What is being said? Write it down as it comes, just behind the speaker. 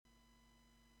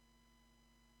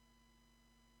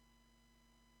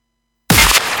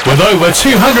With over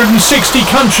 260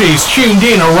 countries tuned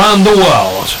in around the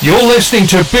world, you're listening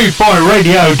to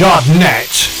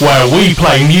BootboyRadio.net, where we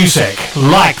play music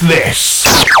like this.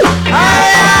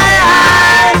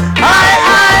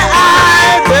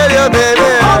 I tell you, baby.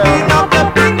 Open up the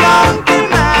big mountain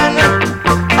man.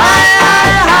 I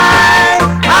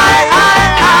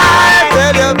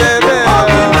tell you, baby.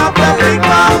 Open up the big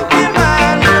mountain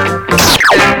man.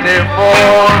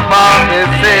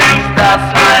 5446, that's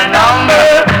my number.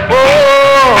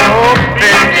 Oh,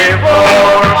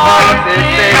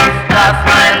 5446, that's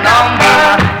my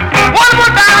number. One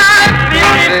more time.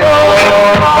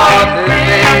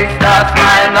 5446, that's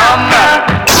my number.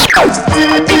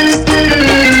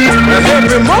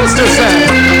 Every monster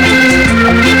sound.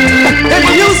 If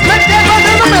you split them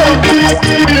under the middle,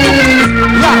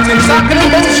 locked and socket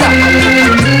and both shot.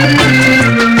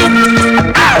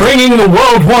 Bringing the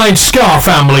worldwide ska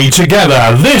family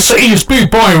together, this is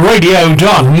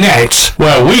BootboyRadio.net,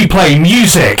 where we play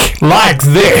music like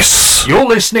this. You're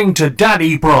listening to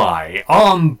Daddy Bry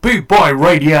on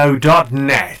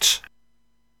BootboyRadio.net.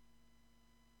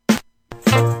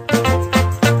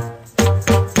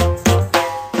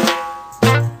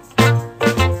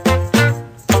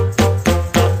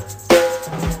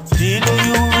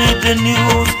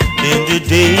 In the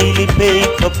daily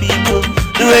paper, people,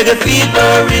 the reggae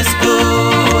fever is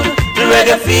good. The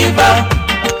reggae fever,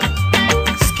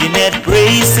 skinhead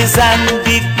braces and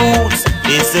big boots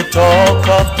is the talk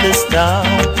of this town.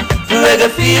 The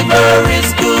reggae fever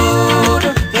is good.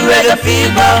 The reggae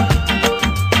fever.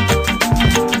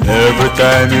 Every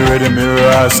time you read a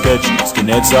mirror sketch,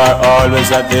 skinheads are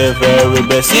always at their very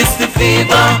best. It's the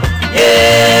fever,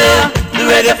 yeah, the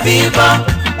reggae fever.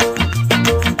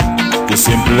 The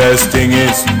simplest thing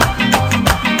is,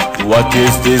 what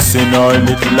is this in our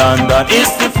little London?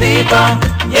 It's the fever,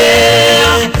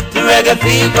 yeah, the reggae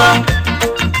fever.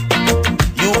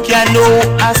 You can know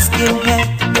a skinhead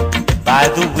by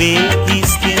the way he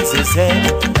skins his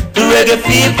head. The reggae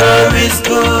fever is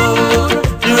good,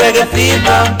 the reggae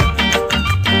fever.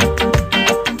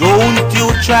 Don't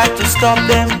you try to stop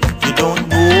them, you don't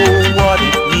know what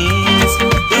it means.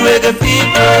 The reggae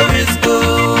fever is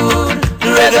good.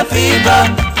 Reggae fever.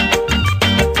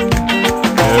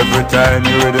 Every time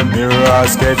you read a mirror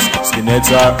sketch,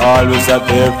 skinheads are always at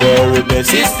their very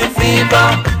best. It's the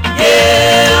fever,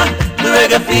 yeah, the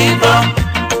reggae fever.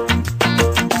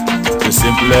 The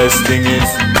simplest thing is,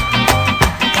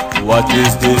 what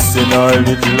is this in our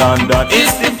little London?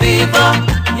 It's the fever,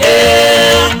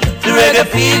 yeah, the reggae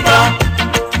fever.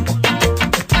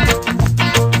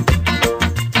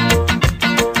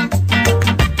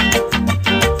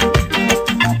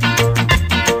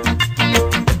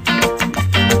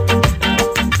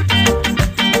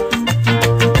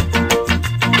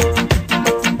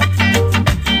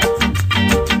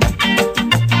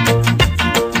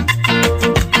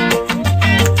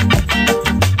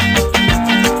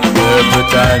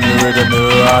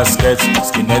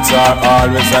 Skinheads are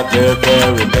always at their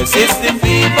very best. It's the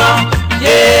fever,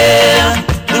 yeah,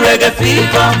 the reggae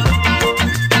fever.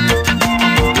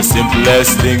 The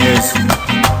simplest thing is,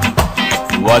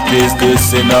 what is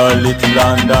this in our little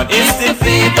London? It's the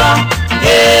fever,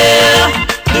 yeah,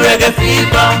 the reggae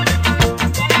fever.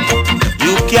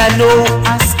 You can know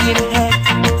a skinhead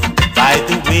by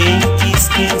the way he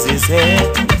skins his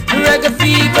head. The reggae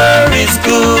fever is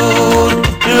good,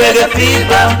 the reggae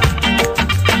fever.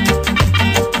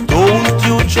 Don't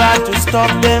you try to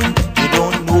stop them, you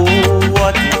don't know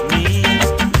what it means.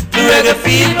 The reggae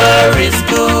fever is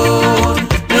good,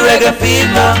 the reggae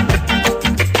fever.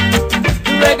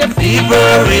 The reggae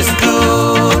fever is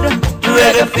good, the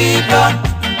reggae fever.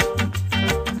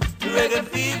 The reggae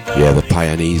fever. Yeah, the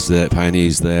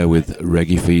pioneers there with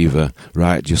Reggae Fever.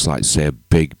 Right, just like to say a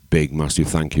big, massive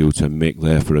thank you to Mick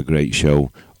there for a great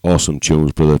show. Awesome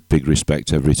tunes, brother. Big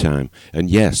respect every time.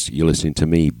 And yes, you're listening to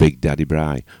me, Big Daddy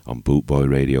Bry, on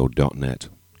BootboyRadio.net.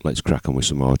 Let's crack on with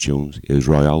some more tunes. Here's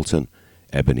Roy Alton,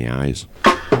 Ebony Eyes.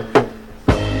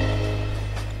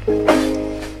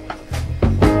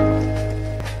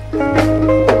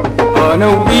 On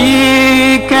a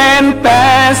weekend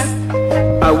pass,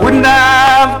 I wouldn't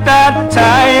have that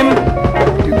time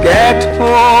to get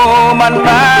home and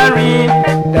marry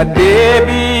that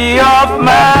baby of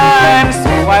mine. So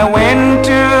I went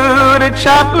to the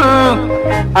chapel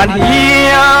and he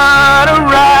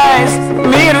authorized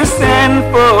me to send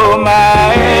for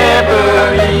my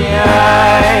ebony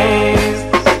eyes.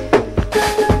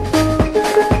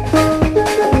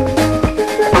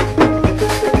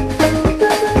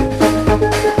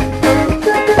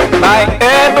 My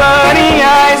ebony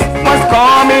eyes was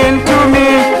coming to me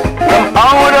from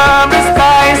out of the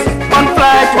skies on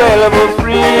flight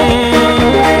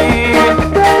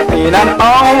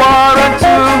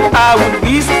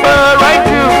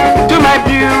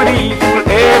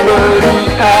ebony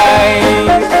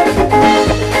eyes.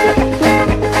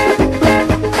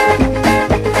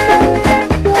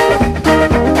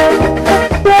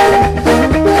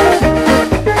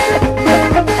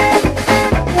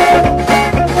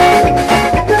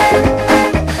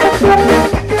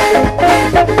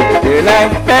 Then I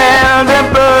felt the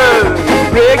burn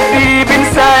break deep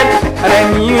inside, and I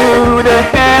knew the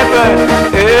heaven,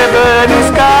 ebony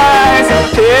skies had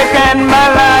taken my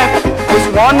life. This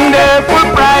wonderful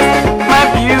prize, my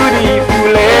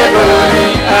beautiful ebony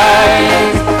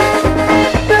eyes.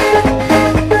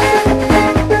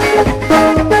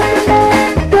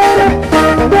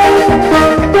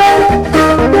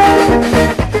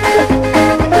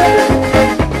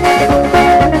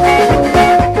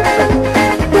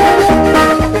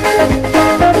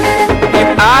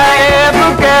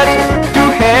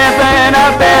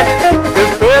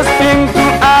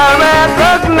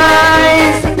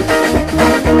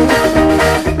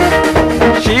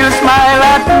 She'll smile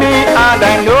at me and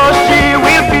I know she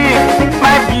will be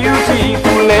my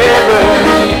beautiful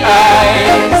ebony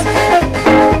eyes.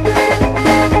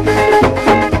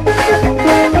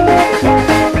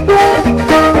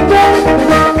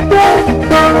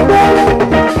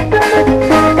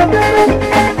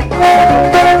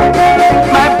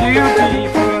 My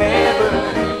beautiful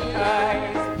ebony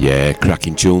eyes. Yeah,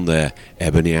 cracking tune there.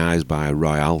 Ebony Eyes by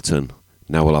Roy Alton.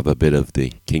 Now we'll have a bit of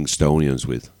the Kingstonians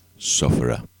with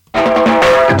Sufferer. We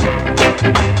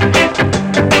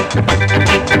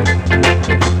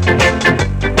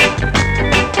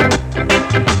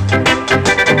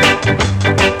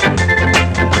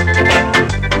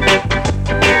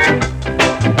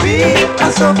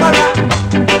a sufferer,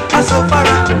 a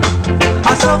sufferer,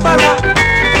 a sufferer.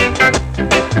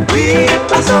 We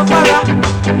a sufferer,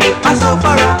 a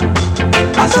sufferer,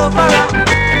 a sufferer.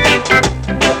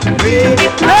 We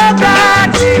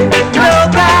nobody,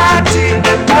 nobody,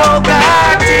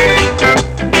 nobody.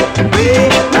 We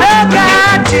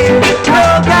nobody,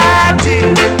 nobody,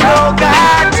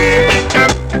 nobody.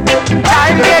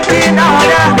 Time getting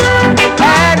order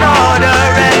and order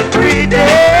every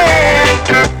day.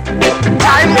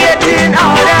 Time getting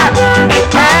order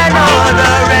and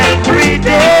order every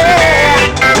day.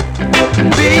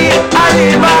 We a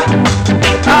liver,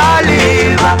 a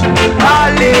liver, a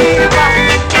liver.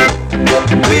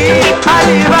 We a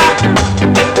liver,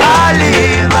 a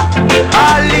liver, a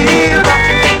liver.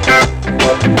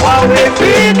 What we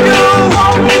do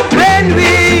when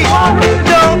we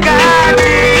don't got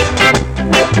it?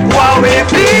 What we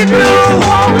do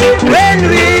when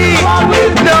we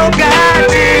don't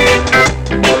got it?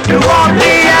 We walk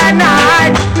day and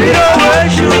night with our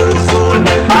shoes full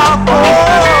of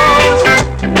holes.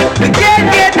 We can't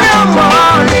get no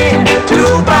money to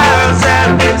buy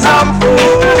ourselves some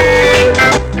food.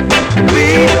 We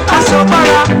a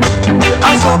sufferer,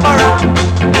 a sufferer,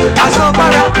 a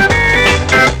sufferer.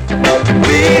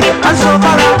 We a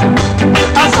sufferer,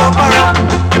 a sufferer,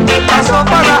 a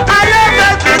sufferer. I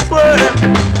love this word.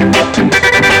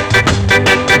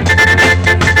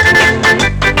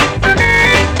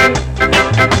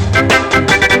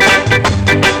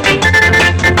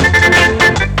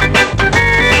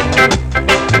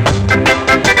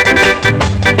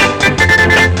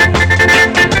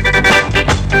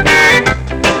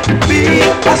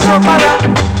 A sufferer,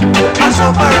 a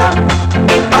sufferer,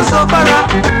 a sufferer.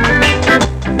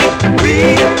 We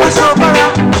a sufferer,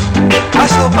 a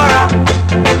sufferer,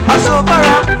 a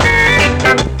sufferer.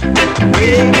 We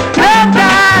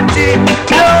nobody,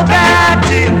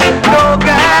 nobody,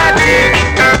 nobody.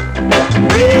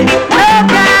 We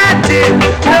nobody,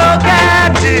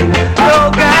 nobody,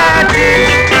 nobody.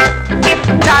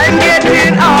 Time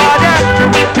getting order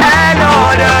and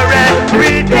order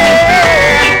every day.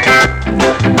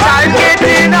 I'm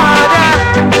getting order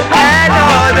and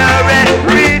order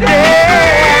every day.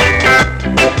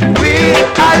 We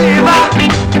a liver,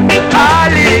 a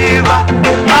liver,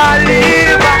 a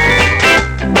liver.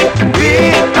 We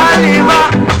a liver,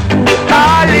 a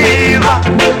liver,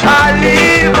 a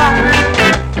liver.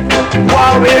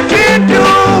 What we do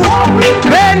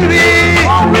when we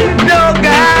don't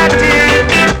got it?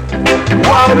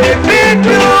 What we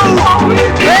do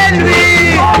when we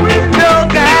don't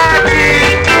got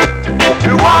it?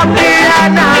 We walk day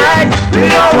and night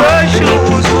with our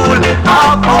shoes full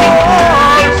of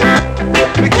holes.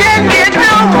 We can't get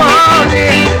no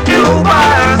money to buy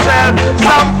ourselves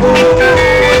some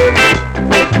food.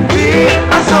 We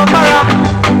a sufferer,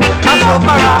 a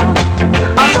sufferer,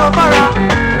 a sufferer.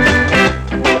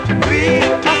 We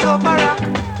a sufferer.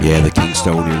 Yeah, the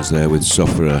Kingstonians there with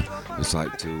Sufferer. It's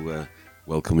like to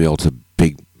welcome you all to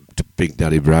Big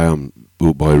Daddy Brown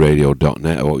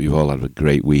bootboyradio.net. I hope you've all had a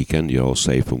great weekend. You're all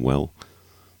safe and well.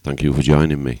 Thank you for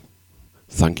joining me.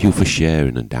 Thank you for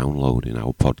sharing and downloading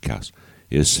our podcast.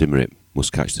 Here's Simmerit,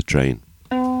 Must Catch the Train.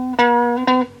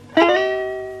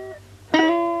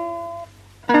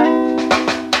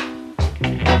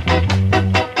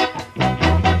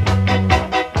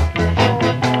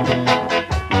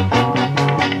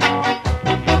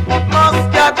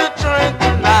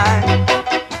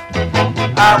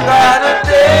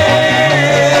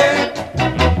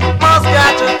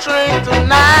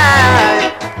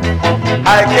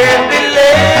 I can't be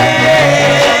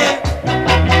late.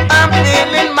 I'm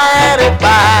feeling mighty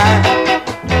fine.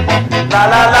 La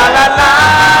la la la la.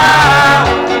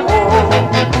 Oh,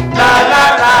 la la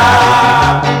la.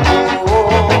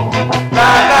 Oh,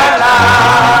 la la la.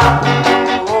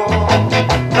 Oh,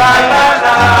 la la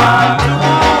la.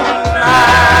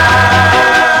 Tonight.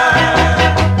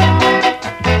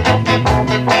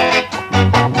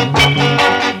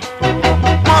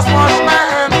 Must wash my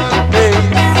hands and face.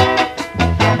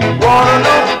 Wanna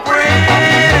look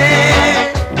pretty,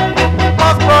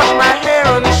 must brush my hair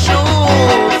and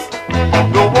shoes.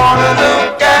 Don't wanna look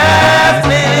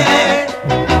ghastly,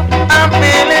 I'm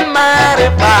feeling mighty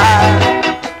fine.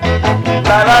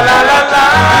 La la la la la,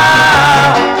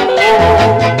 oh,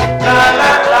 la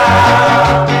la la,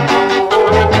 oh,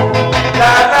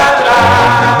 la la la,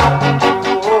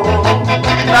 oh,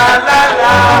 la la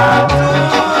la,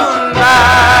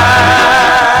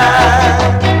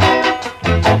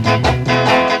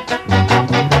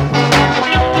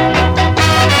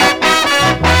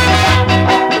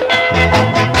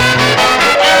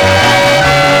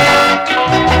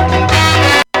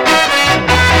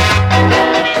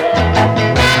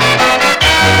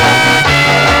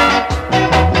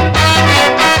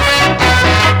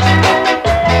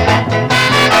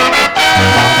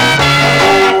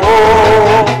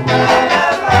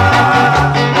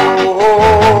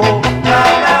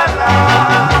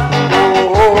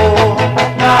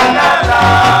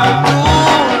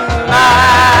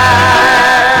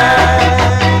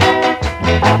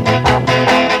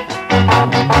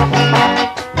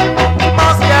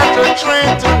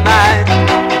 tonight.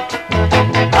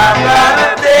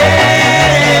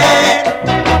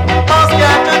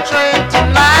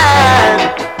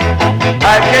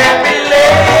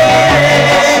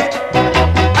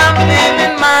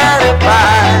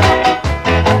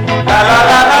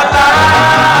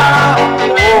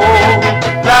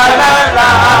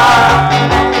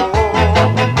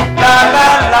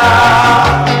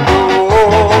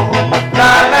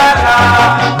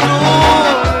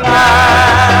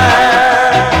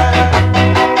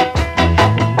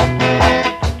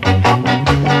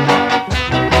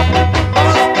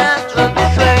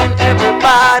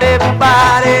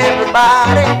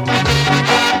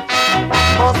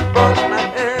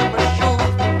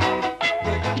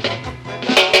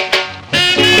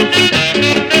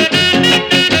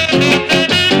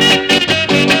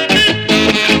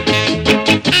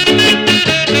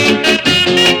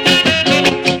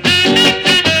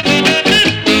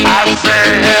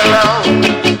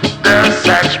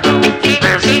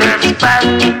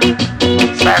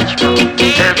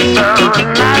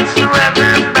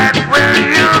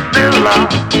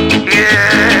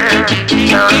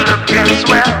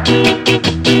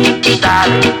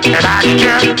 And I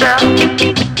can tell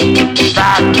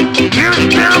that you're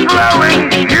still growing,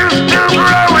 you've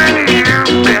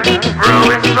been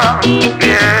growing strong.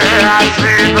 Yeah, I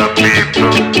see the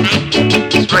people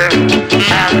split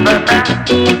and the band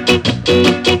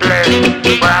play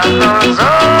while those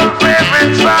old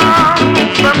favorite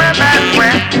songs from me back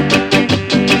when.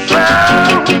 So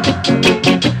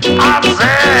I'll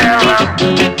say hello,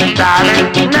 darling,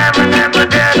 never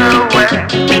get away.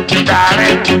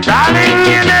 Darling,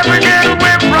 you never get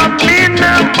away from me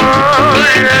no more,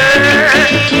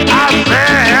 yeah. I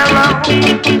say hello,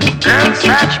 girl,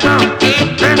 Satchmo,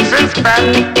 this is back.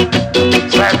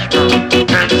 Satchmo,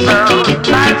 it's so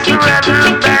nice to have you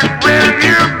back where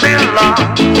you belong,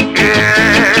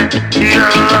 yeah.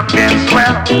 You're looking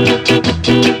swell,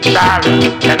 darling,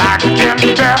 and I can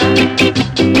tell,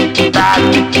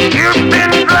 darling, you've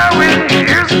been growing,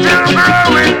 you're still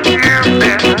growing, you've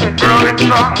been growing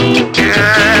strong.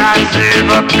 Yeah, I see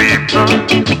the people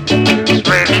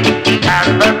split and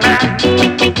the band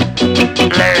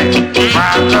play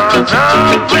while those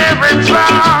old favorite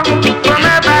songs from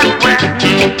me back when.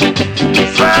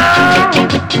 So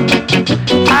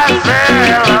I say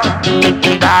hello,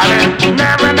 darling,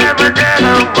 never get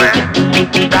away.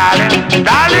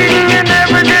 Darling, you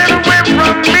never get away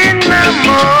from me no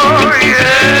more,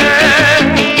 yeah.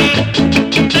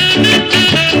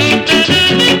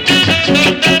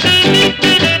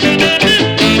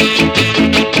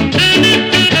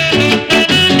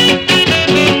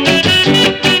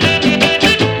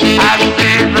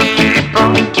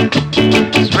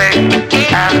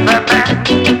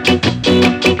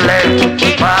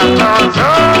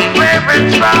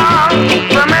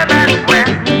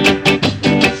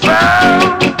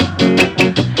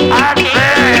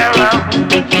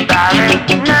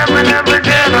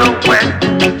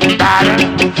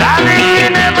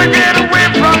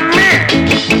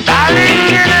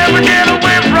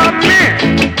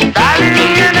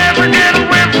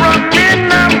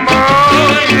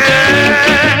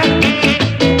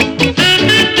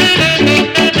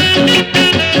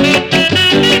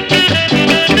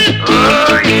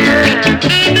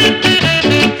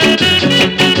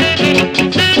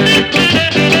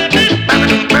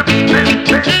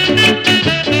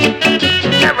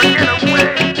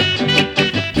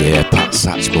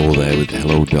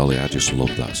 just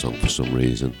love that song for some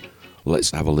reason.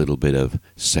 Let's have a little bit of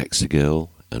Sexy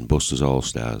Girl and Busters All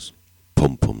Stars.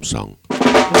 Pum Pum Song.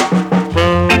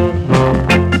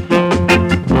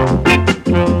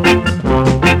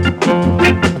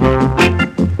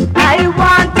 I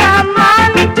want a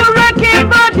man to rock his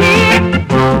body,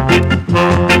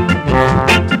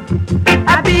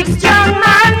 a big strong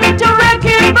man to rock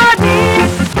his body,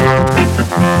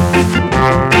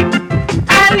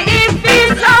 and if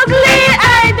he's ugly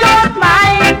I don't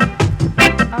mind.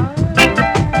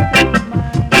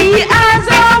 He has a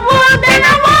wood and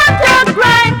I want to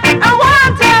grind, I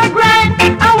want to grind,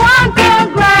 I want to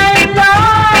grind,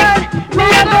 Lord, me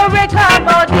a go wreck her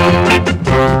body.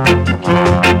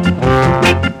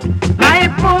 My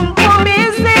pum pum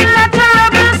is in a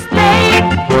terrible state.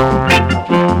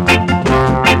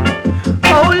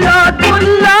 Oh Lord, good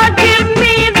Lord, give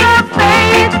me the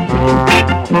faith.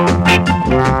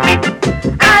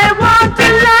 I want to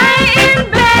lie in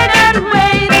bed and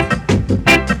wait.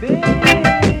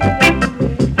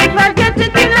 If I get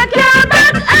it in a car,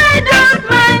 but I don't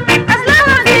mind, as long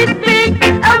as it's big.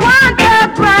 I want to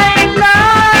grind,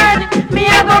 Lord, me I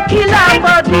go kill her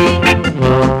body.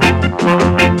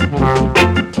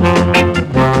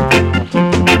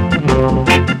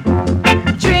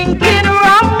 Drinking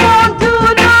rum won't do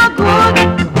no good.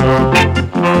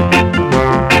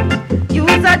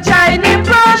 Use a Chinese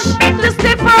brush to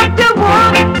stiff up the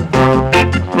wood.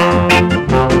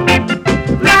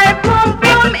 My pum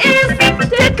pum is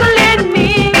tickling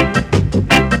me.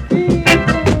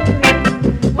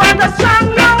 Want a strong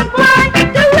young boy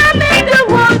to ram in the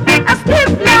wood. A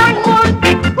stiff long wood,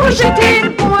 push it in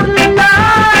good,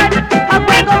 Lord. I'm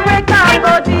gonna wreck her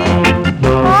body.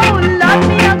 Oh Lord,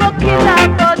 me I go kill her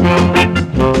body.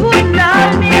 Good Lord,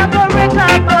 me I go wreck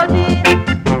her body.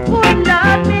 Good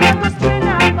Lord, me I go spin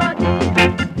her body.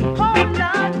 Oh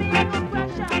Lord, me I go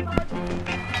crush her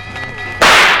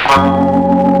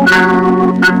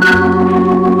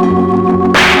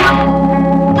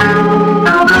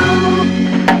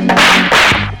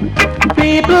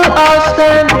People are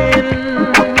standing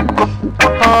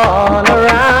all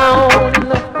around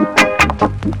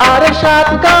at a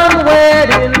shotgun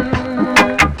wedding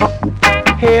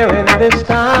here in this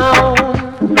town,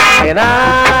 and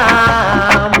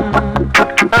I'm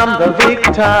the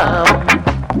victim.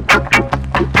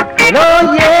 And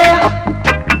oh yeah,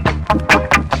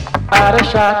 at a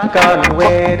shotgun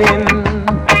wedding,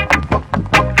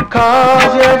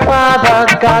 'cause your father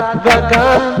got the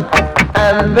gun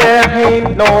and there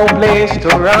ain't no place to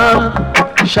run.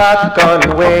 Shotgun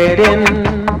wedding,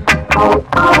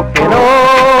 and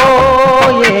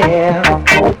oh yeah,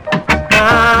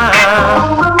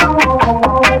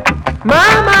 my,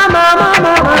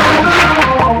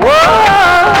 whoa,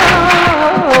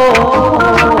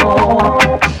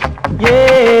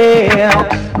 yeah,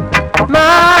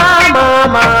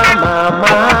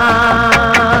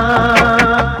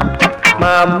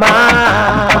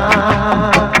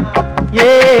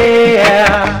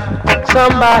 yeah,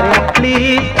 somebody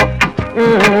please,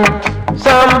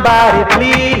 somebody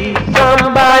please,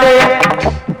 somebody,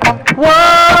 whoa,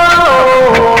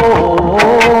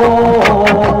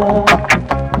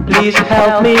 please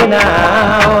help me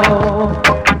now,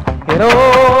 and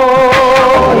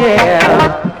oh yeah,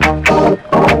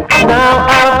 now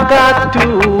I've got to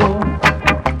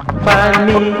find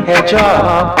me a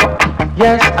job,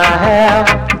 yes I have,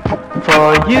 for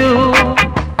you,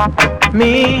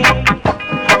 me,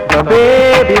 the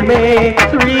baby make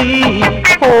 3,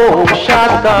 oh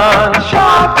shotgun,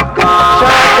 shotgun,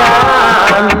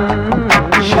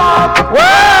 shotgun,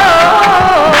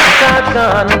 whoa,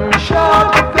 shotgun,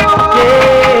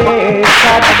 yeah,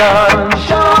 shotgun,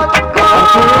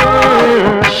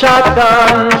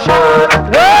 shotgun,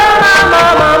 whoa,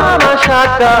 mama,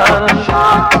 shotgun,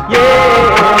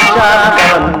 yeah,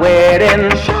 shotgun wedding,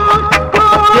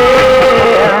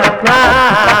 yeah, now.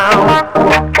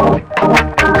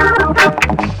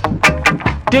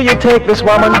 Do you take this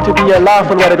woman to be your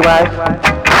lawful wedded wife?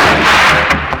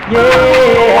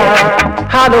 Yeah,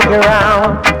 I look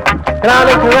around, and I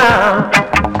look around,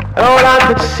 and all I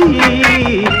could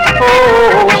see,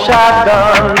 oh,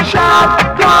 shotgun,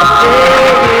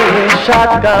 yeah,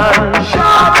 shotgun,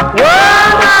 whoa,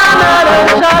 another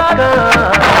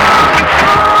shotgun,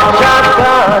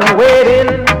 shotgun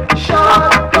wedding,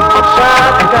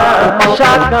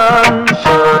 shotgun,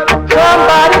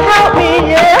 somebody help me,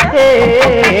 yeah,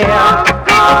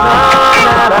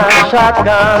 another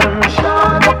shotgun,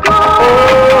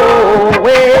 oh,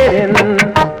 wedding,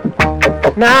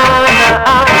 now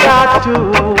I've got to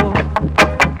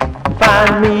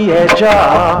find me a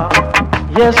job,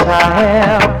 yes I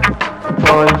have,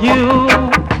 for you,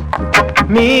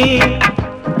 me.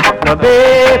 Now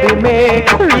baby, make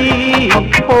three.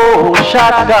 Oh,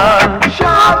 shotgun,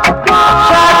 shotgun,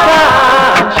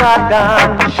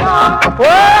 shotgun, shotgun.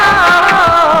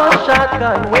 Whoa,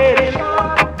 shotgun wedding.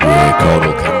 Yeah,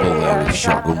 Cornel Campbell there with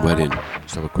Shotgun Wedding.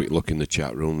 Let's have a quick look in the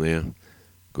chat room there.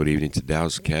 Good evening to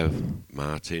Daz, Kev,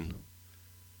 Martin,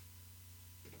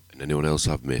 and anyone else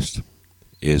I've missed.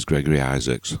 Here's Gregory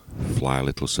Isaacs, Fly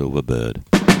Little Silver Bird.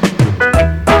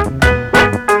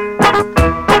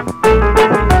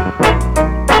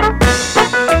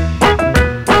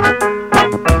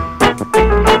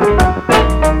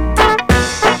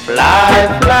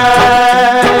 Fly,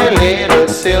 fly, little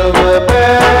silver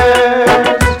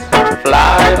birds,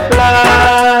 fly,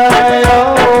 fly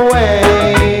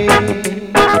away.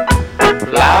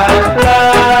 Fly,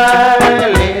 fly,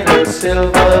 little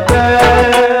silver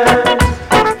birds,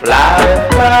 fly,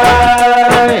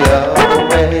 fly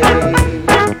away.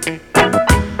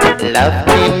 Love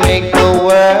can make the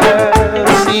world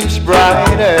seems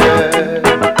brighter,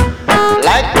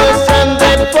 like the sun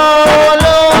that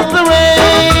follows the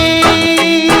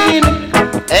rain.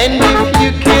 And if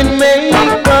you can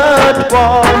make but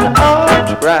one heart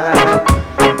right,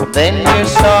 then your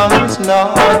song's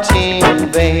not in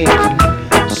vain.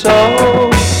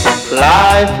 So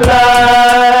fly,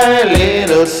 fly,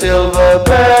 little silver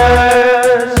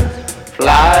birds,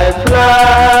 fly,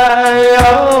 fly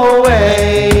away.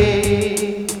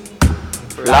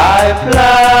 Fly,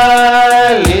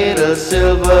 fly, little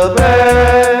silver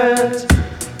birds,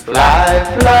 fly,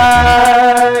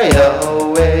 fly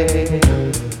away.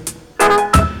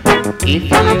 If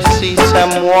you see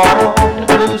someone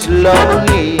who's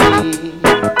lonely,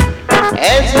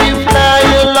 as you fly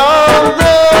along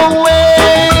the way,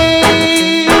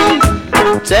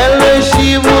 tell her she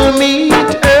will meet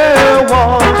her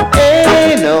one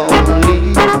and only,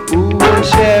 who will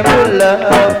share her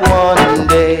love one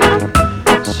day.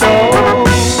 So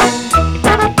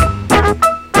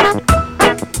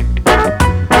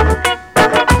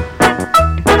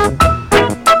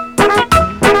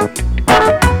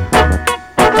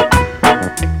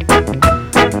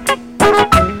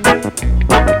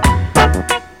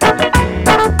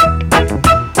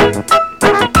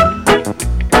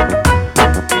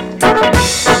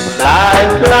fly,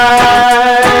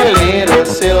 fly, little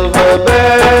silver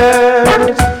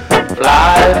birds,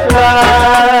 fly,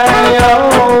 fly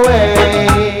away.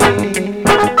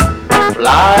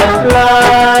 Fly,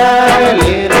 fly,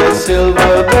 little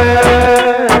silver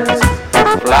birds,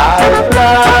 fly,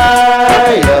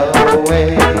 fly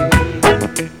away.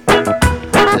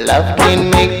 Love can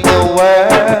make the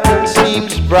world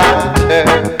seems brighter,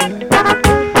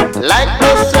 like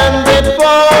the sun that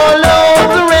follows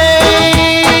the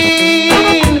rain.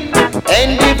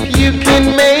 And if you can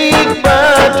make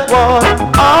but one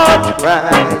heart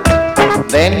right,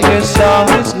 then your song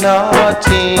is not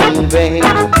in vain.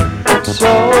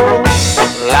 So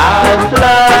fly,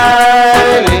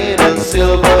 fly, little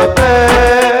silver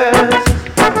birds,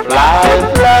 fly,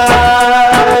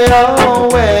 fly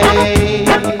away.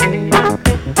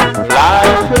 Fly,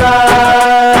 fly,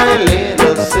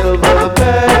 little silver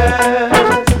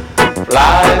birds,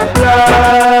 fly,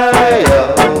 fly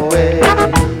away.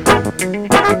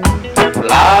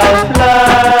 Fly, fly,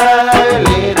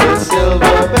 little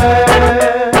silver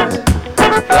birds,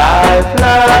 fly,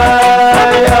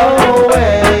 fly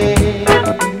away.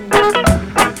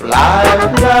 Fly,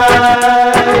 fly,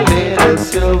 little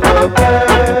silver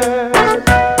birds,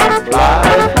 fly,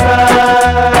 fly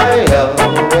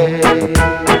away.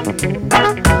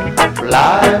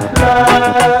 Fly, fly,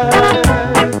 little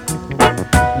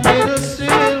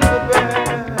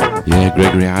silver bird. Yeah,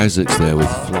 Gregory Isaacs there with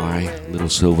Fly Little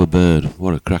Silver Bird.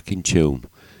 What a cracking tune.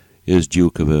 Here's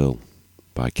Duke of Earl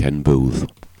by Ken Booth.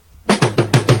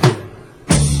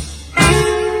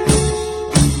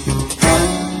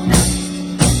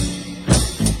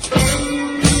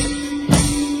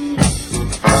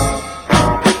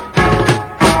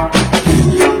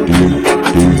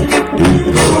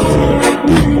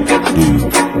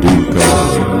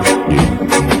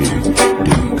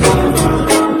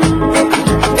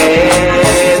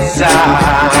 As I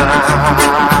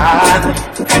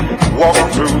walk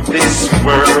through this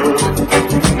world,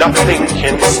 nothing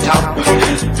can stop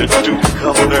the Duke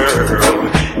of Earl.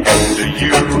 And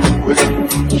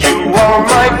you are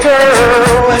my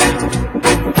girl,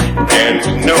 and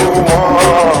no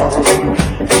one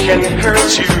can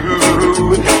hurt you.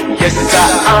 Yes,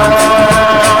 I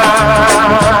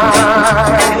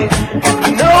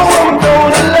know I'm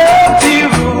gonna love you.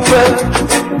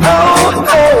 Oh,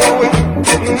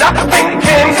 nothing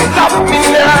can stop me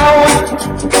now,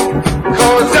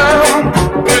 'cause I'm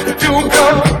the Duke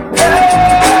of Earl.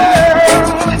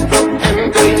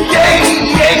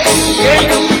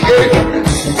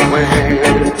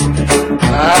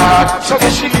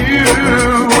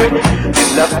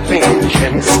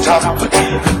 stop the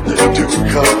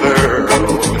Duke of Earl.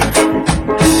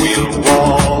 We'll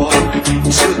walk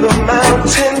to the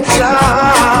mountain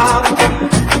top,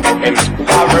 and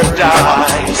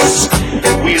paradise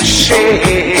we'll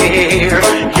share.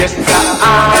 Yes,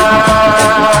 I'm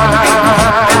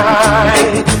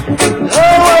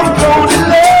gonna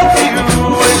love you.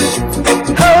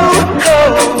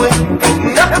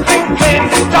 Nothing can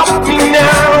stop me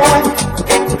now.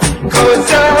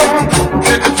 'Cause I'm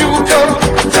the Duke of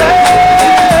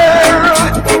Earl,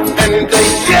 and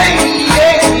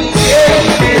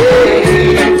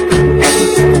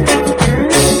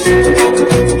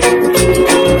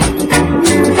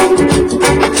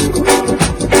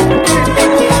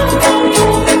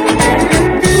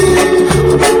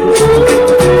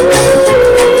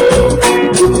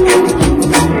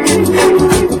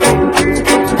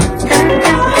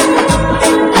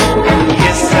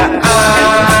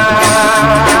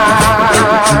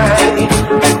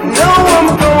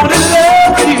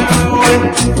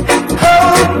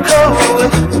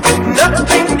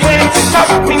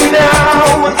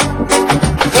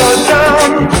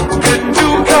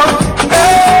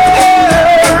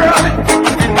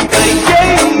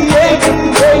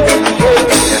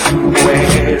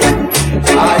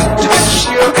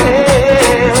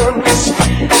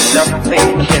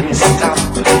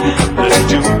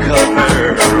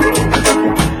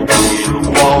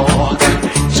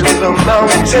the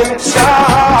mountain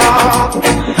top,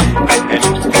 and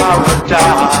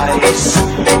paradise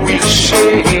we'll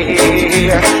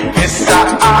share. Yes, I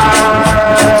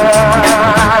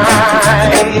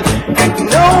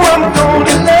know I'm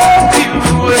gonna love you.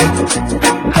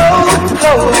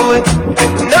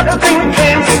 Nothing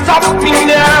can stop me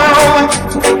now.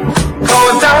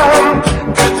 'Cause I'm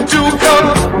the Duke of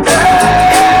Earl,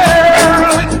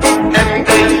 and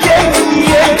the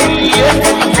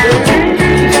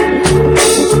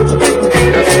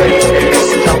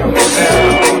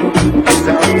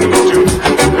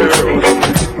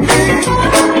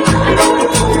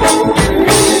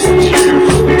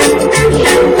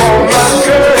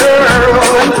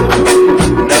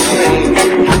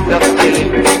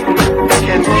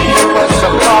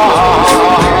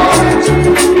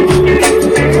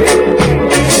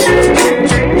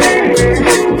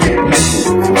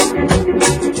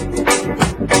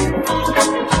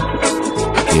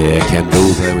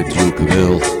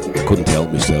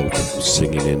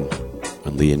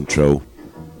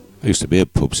I used to be a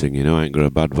pub singing, I ain't got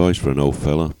a bad voice for an old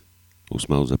fella who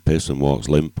smells of piss and walks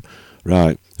limp.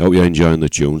 Right, hope you're enjoying the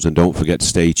tunes, and don't forget to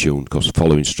stay tuned, because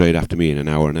following straight after me in an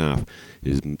hour and a half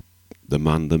is the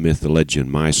man, the myth, the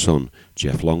legend, my son,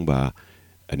 Jeff Longbar,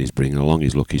 and he's bringing along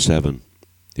his lucky 7.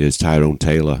 Here's Tyrone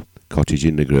Taylor, Cottage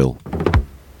in the Grill.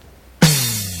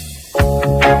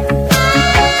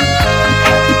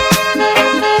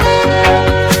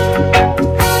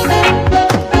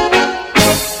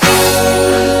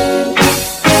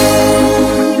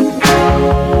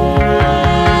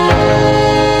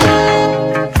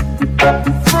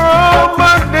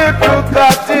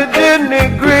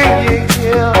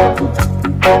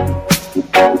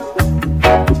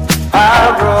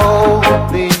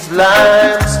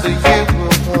 Lines to you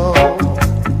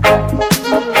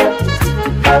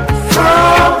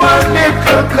from a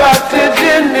little cottage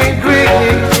in the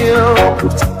green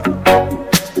hills.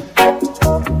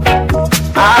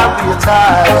 I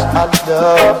realize I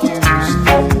love you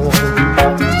still.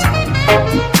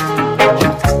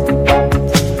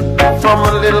 From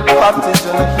a little cottage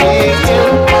on a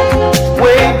hill,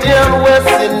 way down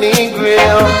west in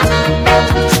Negril,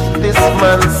 this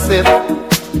man said,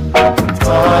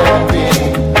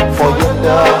 for your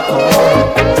love,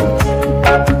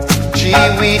 gee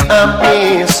wee, I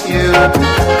miss you.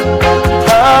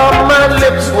 How my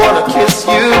lips wanna kiss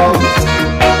you,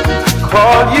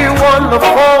 call you on the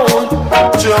phone.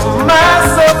 To my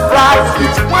surprise, you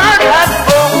weren't at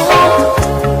home.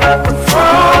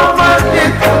 From a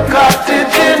little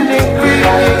cottage in the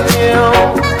green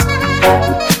hills,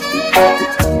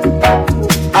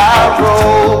 I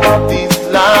wrote these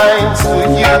lines to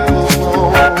you.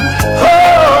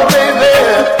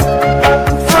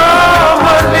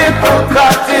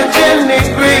 Cottage in the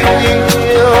green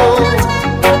hills,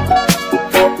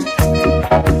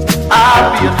 I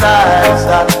realize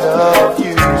I love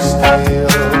you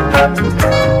still.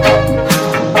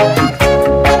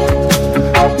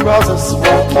 Brothers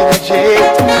smoking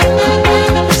jade,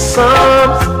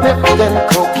 some sniffing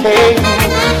cocaine,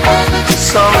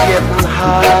 some getting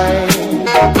high,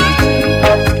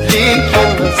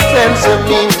 leaking the sense of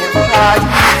me pipe.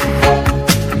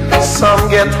 Some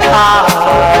get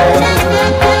high,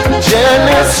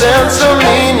 Jenny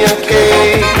Sensimania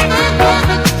cake.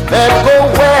 and go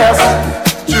west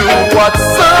toward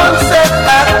sunset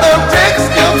at the Rick's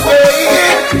Cafe.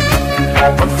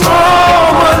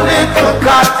 From a little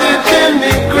cottage in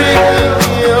the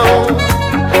Greenhill,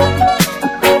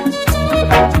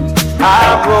 I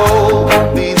wrote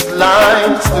these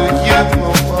lines to you.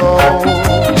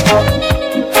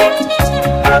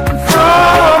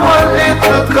 From a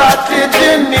little cottage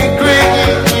in the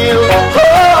Greenhill,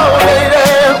 oh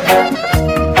lady,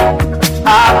 I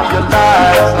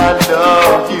realize I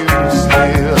love you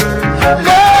still.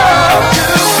 Love you.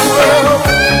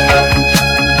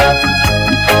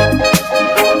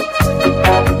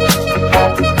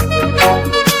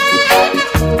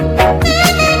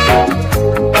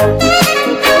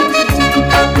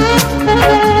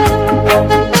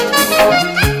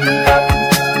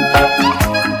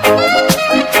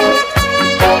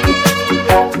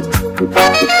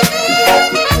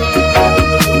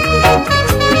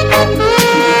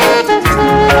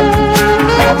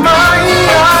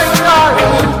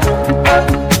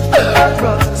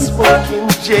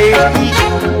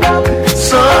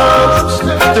 Some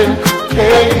slipping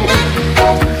cocaine,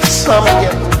 some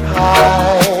getting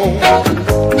high,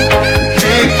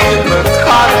 kicking the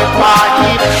tonic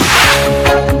pipe,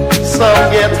 some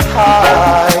get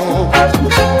high,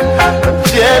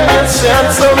 genuine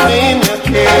sensimina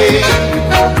cake,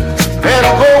 and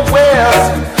go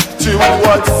west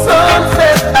toward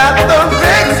sunset at the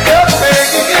Rick's Cafe.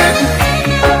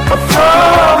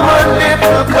 From a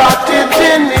little cottage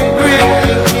in the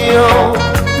Greenhill,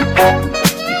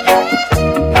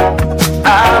 I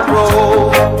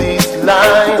wrote these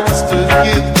lines to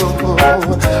you.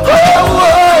 Oh,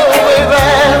 baby,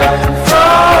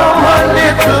 from a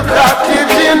little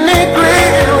cottage in the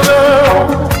Greenhill,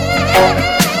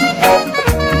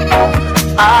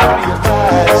 I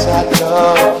realize I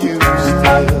love you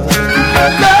still.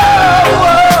 Love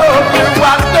you,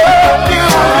 I love you,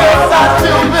 yes I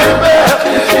do, baby.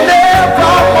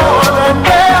 Never wanna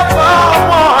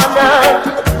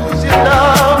lose your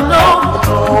love,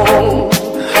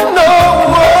 no,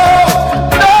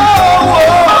 baby.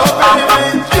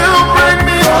 You bring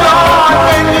me joy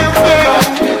when you think,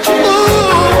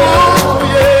 ooh,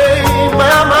 yeah,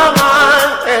 my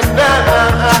mind, and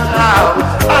now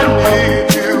I need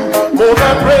you more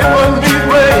than rain need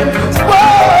rain. Whoa,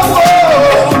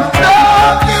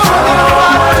 love you, baby.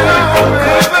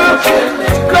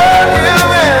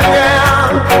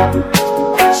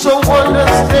 So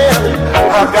understand,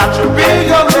 I've got to be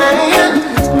your man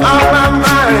on my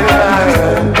mind.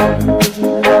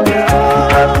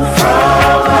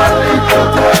 From a little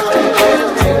cottage in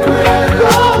the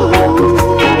Greenhill.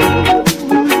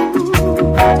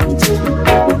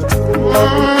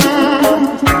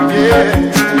 Yeah.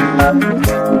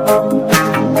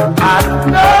 I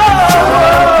know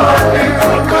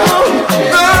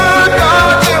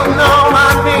you know I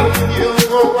need you.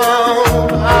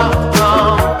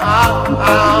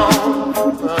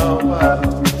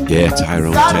 Yeah,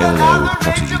 Tyrone Taylor there with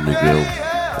Cottage in the Grill.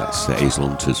 That's Ace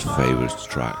Lunter's favourite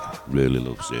track. Really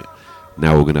loves it.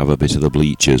 Now we're going to have a bit of the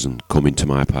Bleachers and Come Into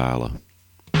My Parlour.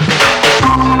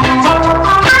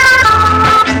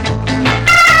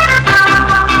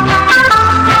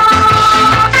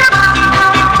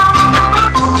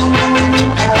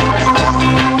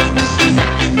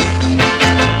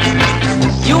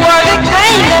 You are the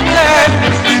kind of girl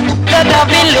that I've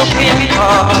been looking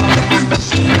for.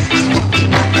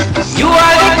 You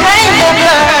are the kind of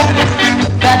girl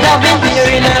that I've been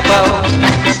hearing about.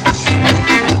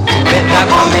 Better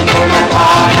come into my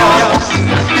parlour.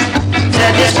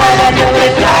 Said this what I do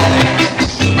it like.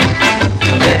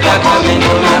 Better come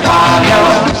into my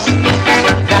parlour.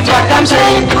 That's what I'm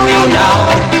saying to you now.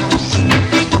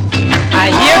 I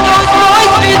hear those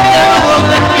voices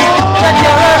that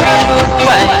you're a real good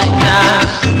wife now.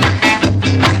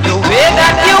 The way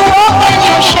that you walk and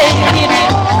you shake it,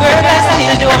 girl, I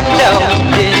still don't doubt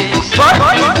it. But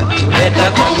you better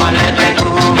come and let me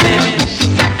prove it.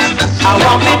 I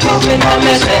want me to prove it on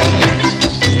myself.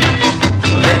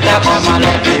 You better come and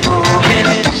let me prove it.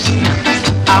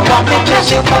 I want me to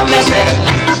see for myself.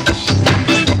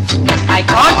 I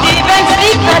can't even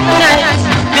sleep at night,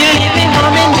 believing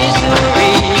I'm in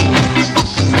misery.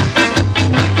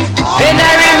 When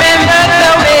I remember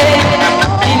the way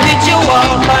in which you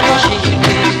walk on the sheet,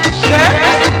 girl,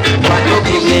 want to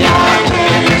give me all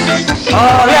this.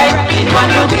 Alright, it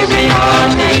want to give me all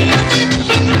this.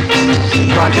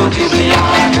 Want to give me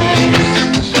all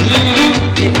this.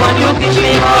 It want to give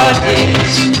me all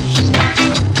this.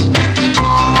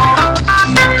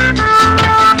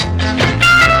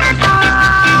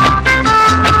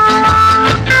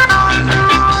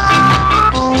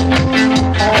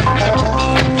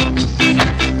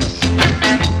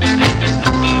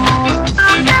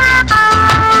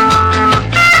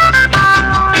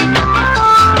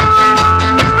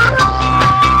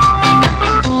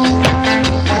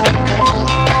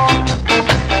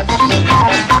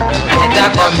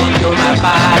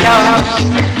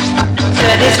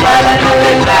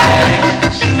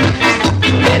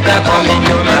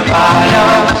 my father.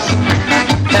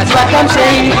 That's what I'm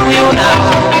saying to you now.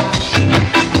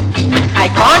 I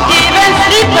can't even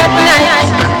sleep at night,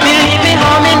 believe me,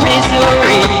 home in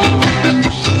misery.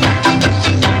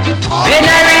 When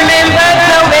I remember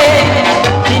the way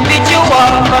in which you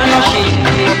walk on a ship,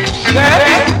 girl,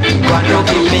 it want to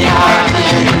give me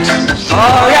heartache.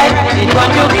 Alright, it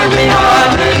want to give me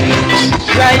heartache.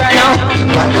 Right now, it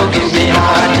want to give me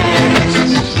heartache.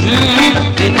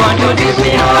 It want to give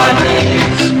me heartache.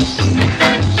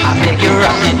 I beg you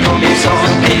rock it to me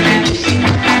something.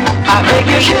 I beg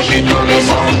you shake it to me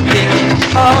something.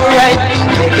 Alright, I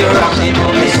beg you rock it to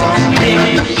me something.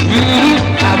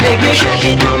 I beg you shake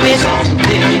it to me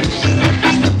something.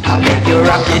 I beg you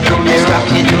rock it to me,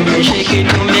 shake it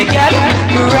to me, girl.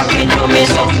 Rock it to me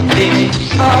something.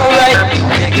 Alright,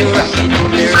 I beg you rock it to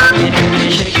me,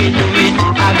 shake it to me.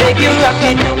 I beg you rock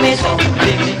it to me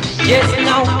something. Yes,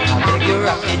 now, I beg you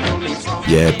rock it to me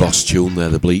something. Yeah, boss tune there,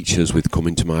 the Bleachers with Come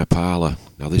Into My Parlour.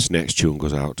 Now this next tune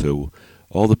goes out to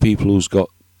all the people who's got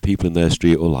people in their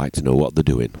street who like to know what they're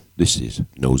doing. This is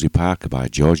Nosy Parker by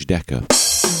George Decker.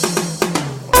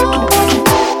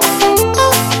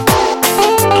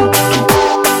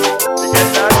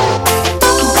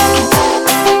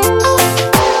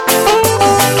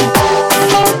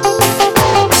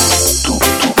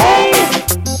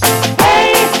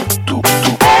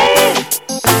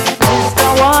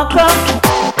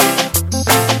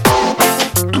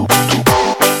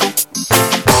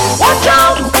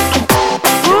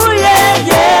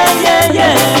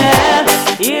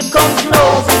 Here comes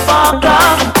Nosy Parker.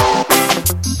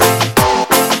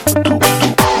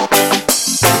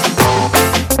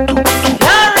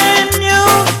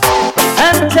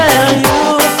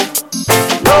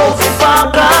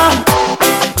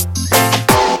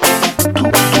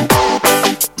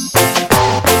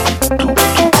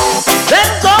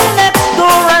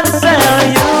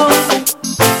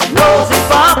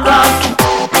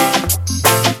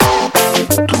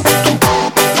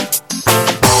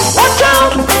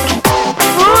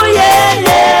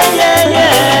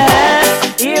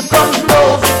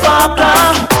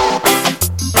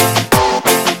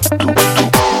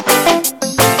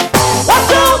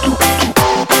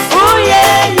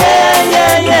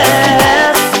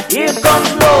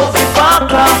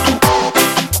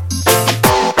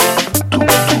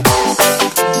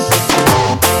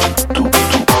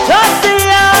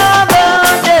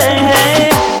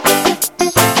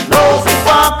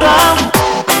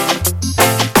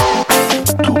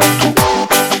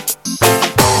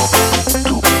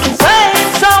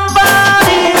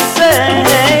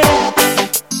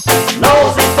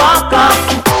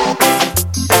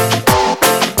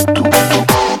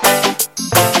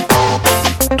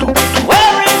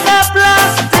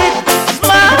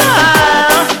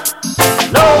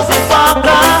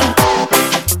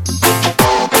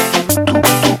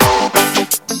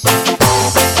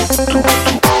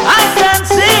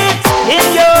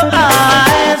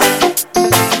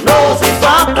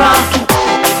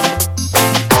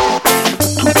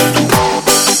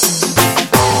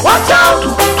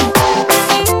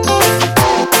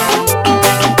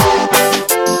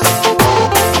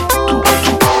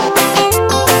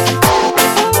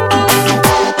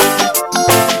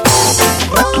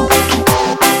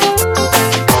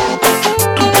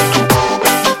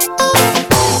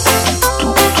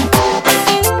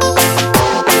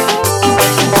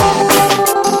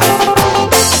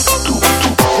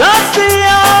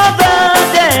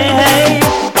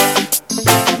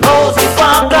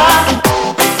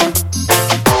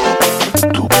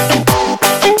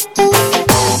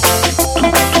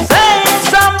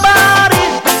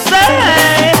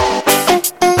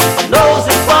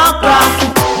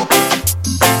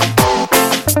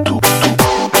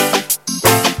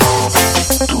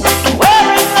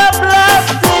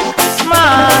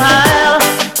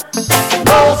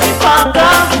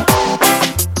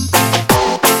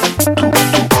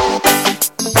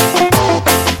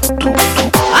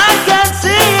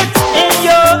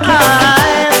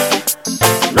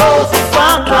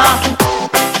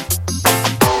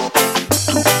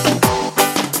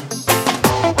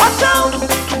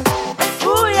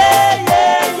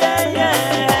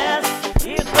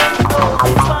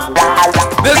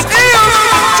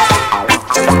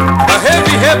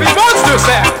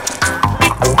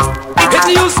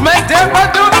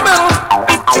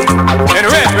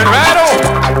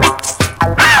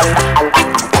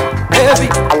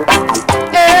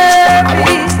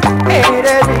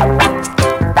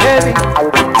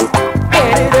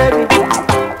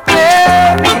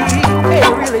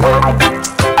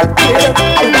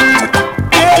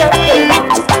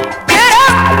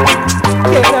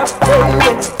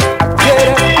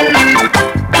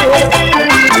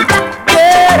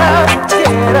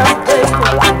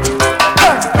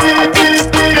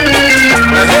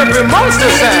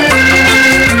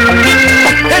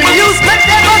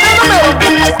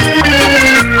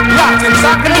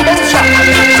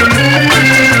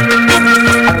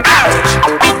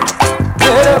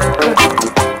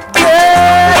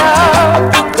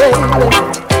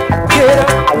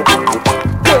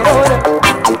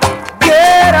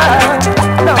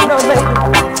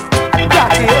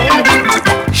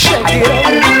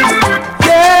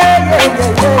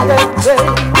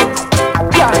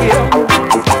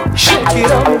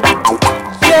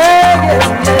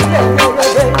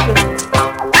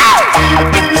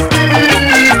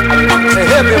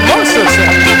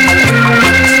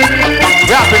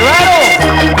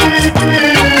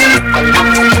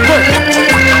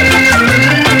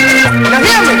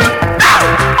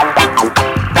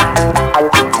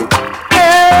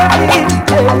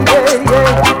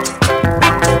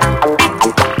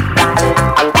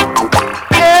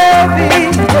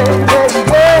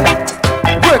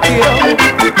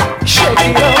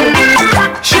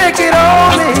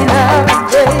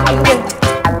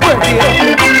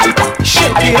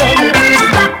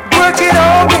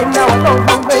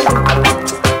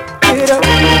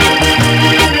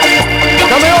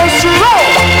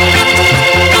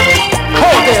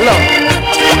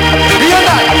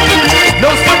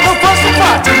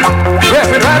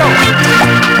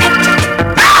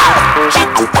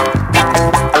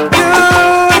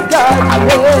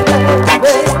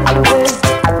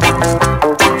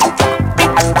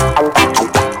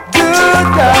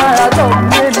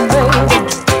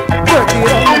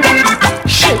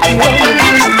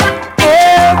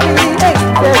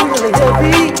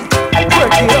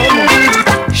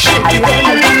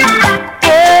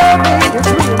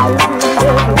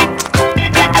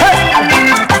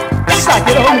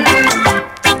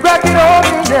 Rock it all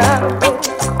me now.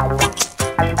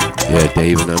 Yeah,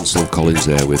 Dave and Ansel Collins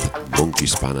there with Monkey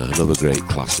Spanner, another great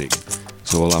classic.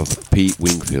 So we'll have Pete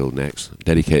Wingfield next.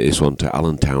 Dedicate this one to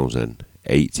Alan Townsend,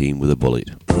 18 with a Bullet.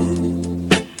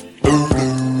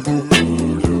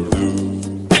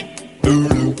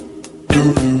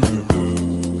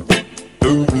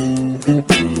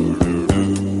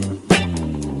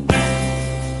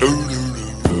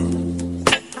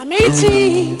 I'm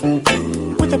 18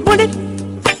 with a bullet.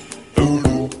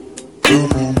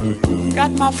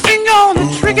 Got my finger on the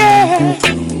trigger.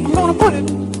 I'm gonna put it.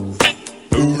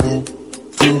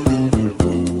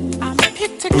 I'm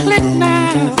picked to click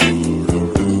now.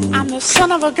 I'm the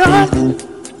son of a gun.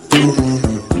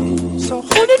 So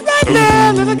hold it right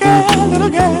there, little girl, little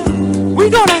girl. We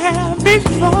gonna have big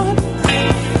fun.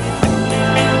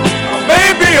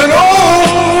 Maybe an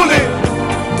oldie,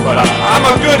 but I'm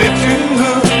a goodie too.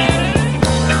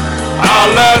 I'll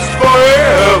last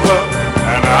forever,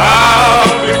 and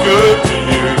I'll be good to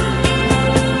you.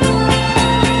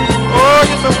 Oh,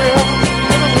 yes I will.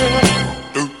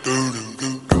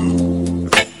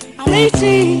 I'm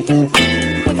 18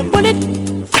 with a bullet.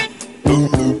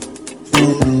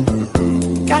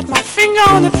 Got my finger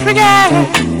on the trigger.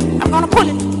 I'm gonna pull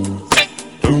it.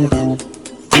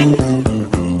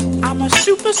 I'm a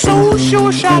super soul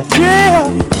sure shot, yeah.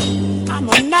 I'm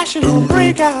a national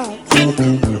breakout.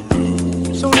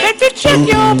 So let me check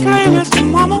your playlist,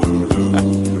 mama.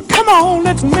 Come on,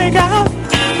 let's make out.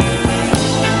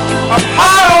 I'm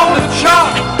high on the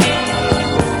chart,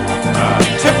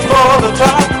 tip for the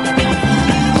top.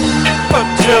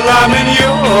 Until I'm in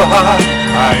your heart,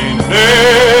 I ain't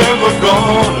never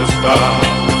gonna stop.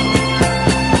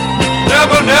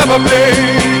 Never, never,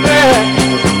 baby.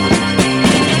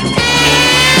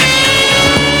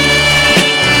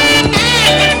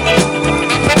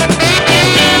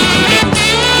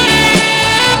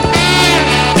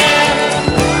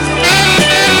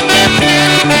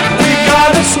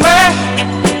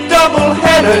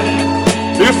 Double-headed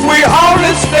if we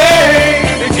only stay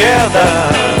together.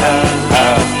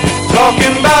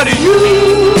 Talking about you,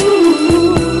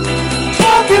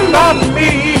 talking about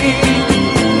me.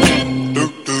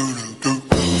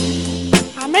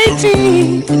 I'm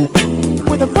 18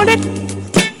 with a bullet.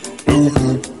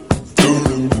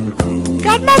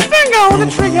 Got my finger on the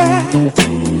trigger.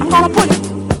 I'm gonna put it.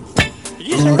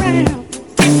 Yes, I am.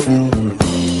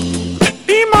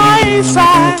 Be my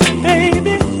side,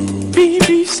 baby. Be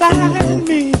beside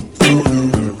me.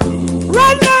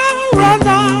 Right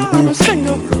now, I'm a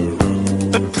single.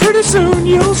 But pretty soon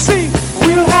you'll see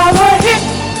we'll have a hit.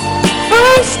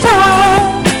 First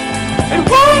time, it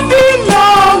won't be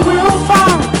long. We'll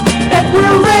find that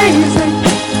we're raising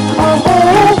a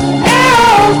whole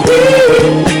LP.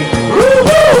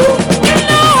 Woo-hoo! You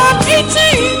know I'm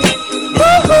 18.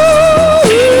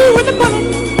 Woo-hoo! With the bullet.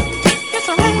 Yes,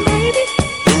 I am, baby.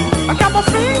 I got my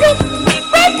finger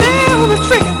right there on the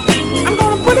trigger. I'm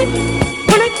gonna pull it,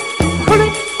 pull it, pull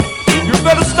it. You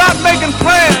better stop making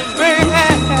plans, baby.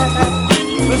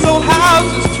 This old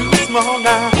house is too small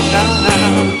now.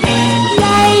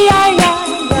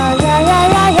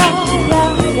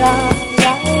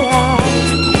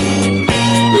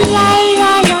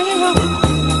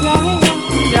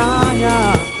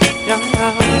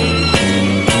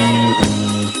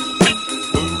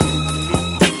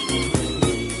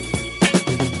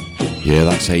 Yeah,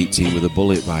 that's 18 with a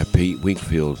Bullet by Pete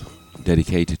Wingfield,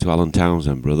 dedicated to Alan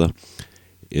Townsend, brother.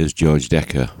 Here's George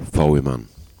Decker, Foey Man.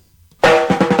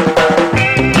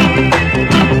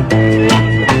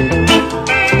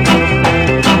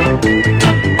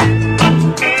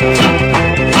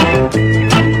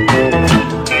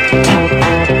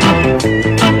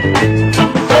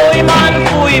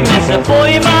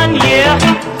 Foey man, yeah.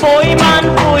 Foey man,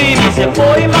 me say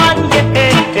foey man,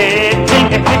 yeah.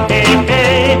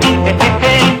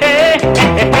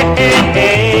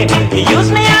 You use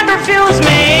me and refuse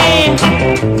me.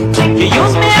 You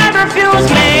use me and refuse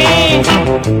me.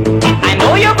 I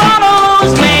know you're gonna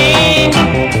lose me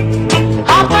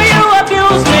after you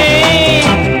abuse me.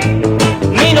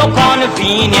 Me no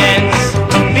convenience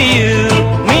for you.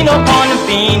 Me no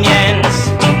convenience,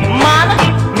 man.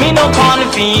 Me no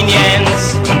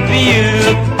convenience for you.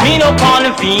 Me no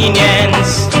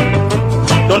convenience.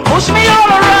 Don't push me all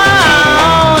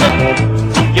around.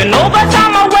 You know that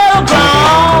I'm a well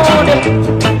ground.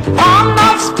 I'm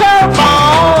not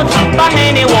spellbound by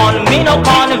anyone. Me no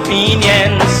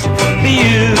convenience for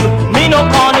you. Me no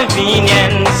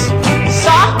convenience.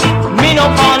 Sir, me no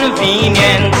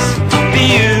convenience for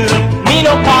you. Me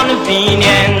no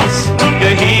convenience.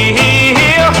 You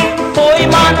hear? Foey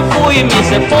man, foey me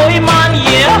say foey man,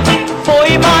 yeah.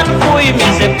 Foey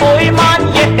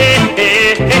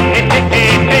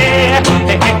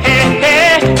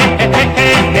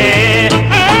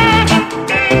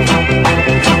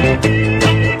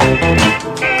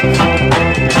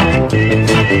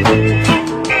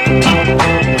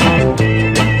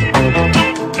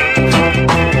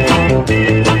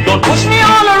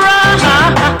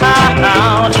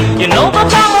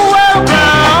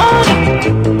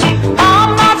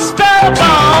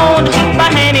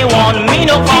me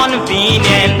no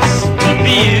convenience.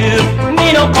 View, me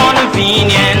no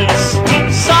convenience.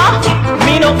 Sa,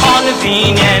 me no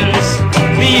convenience.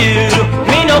 View,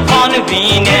 me no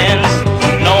convenience.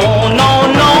 No, no,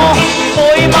 no.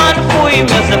 Boy man,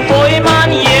 me say boy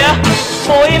man, yeah.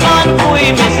 Boy man,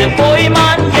 me say boy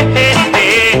man, yeah.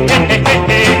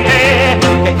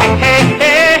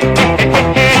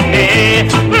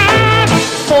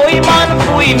 Boy man,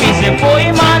 me say boy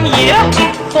man, yeah.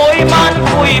 Boy man,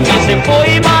 me say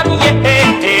boy man, yeah.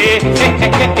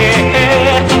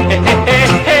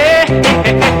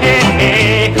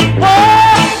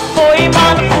 Boy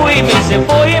man, me say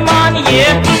boy man,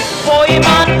 yeah. Boy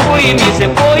man, me say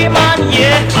boy man,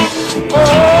 yeah. Oh,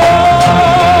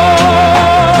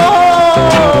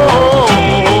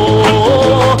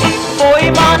 boy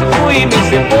man, me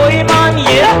say boy man,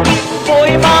 yeah.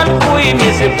 Boy man, me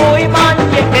say boy man,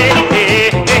 yeah.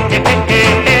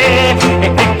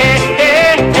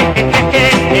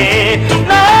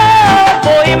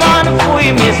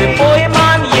 Me say boy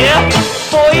man, yeah.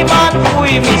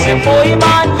 Boy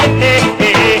man, me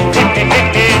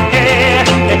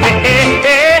say boy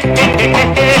man,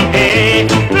 yeah.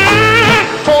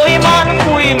 Boy man,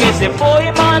 me say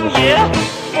boy man, yeah.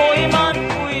 Boy man,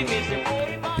 me say boy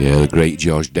man. Yeah, the great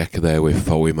George Decker there with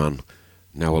Foey Man.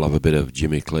 Now we'll have a bit of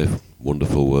Jimmy Cliff,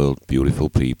 Wonderful World, Beautiful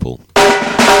People.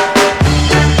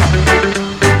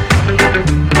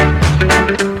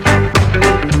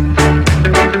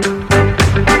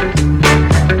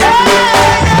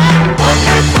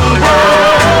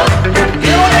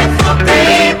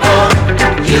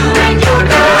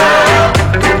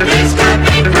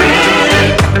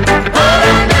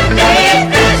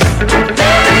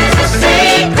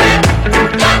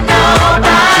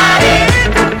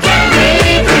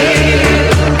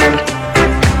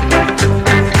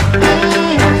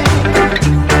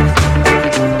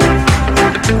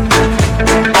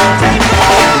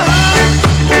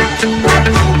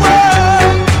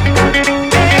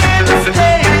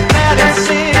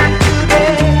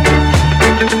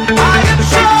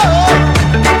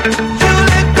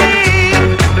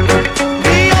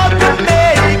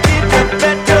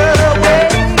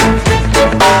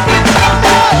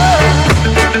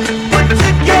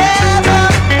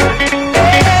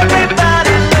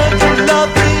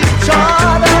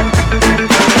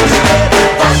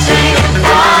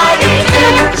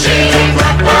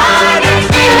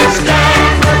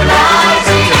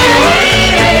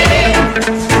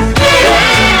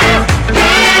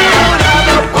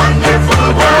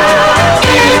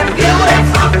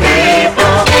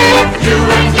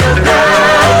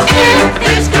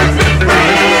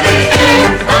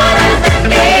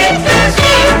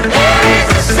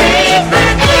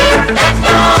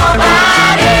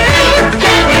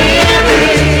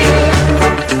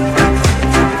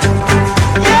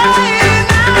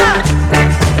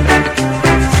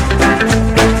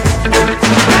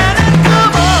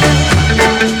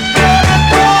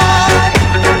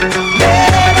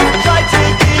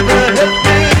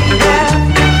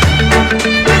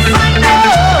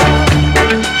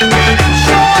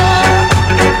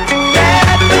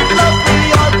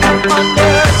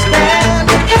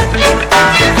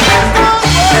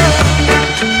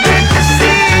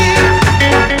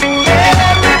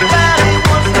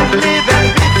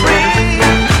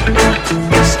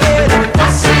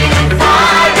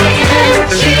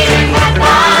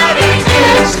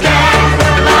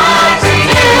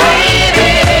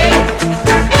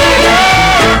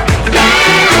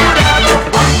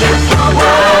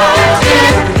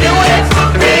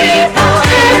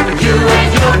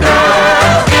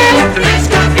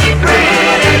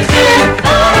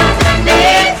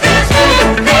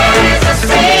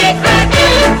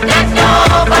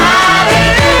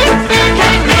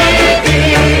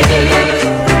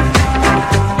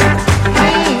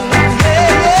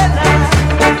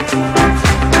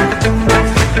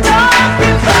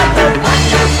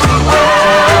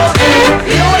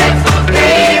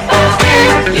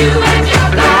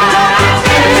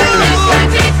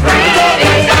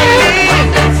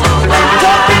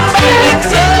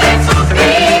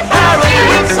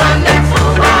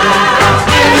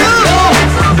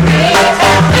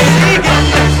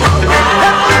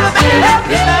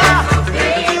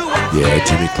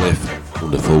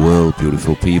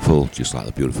 Beautiful people, just like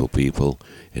the beautiful people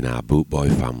in our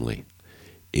Bootboy family.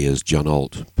 Here's John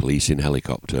Holt, Police in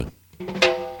Helicopter.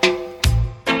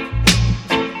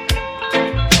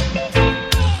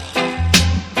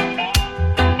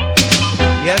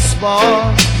 Yes,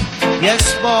 boss.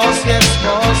 Yes, boss. Yes,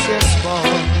 boss. Yes, boss.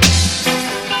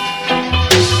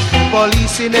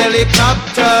 Police in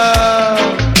helicopter.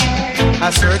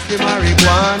 I search for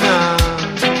marijuana.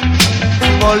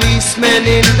 Policemen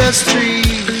in the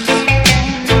streets,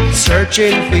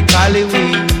 searching for cali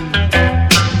weed.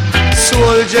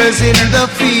 Soldiers in the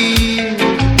field,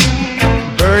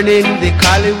 burning the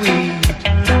cali weed.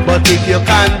 But if you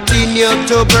continue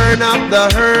to burn up the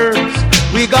herbs,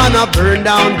 we gonna burn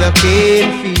down the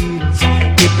cane fields.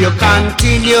 If you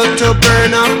continue to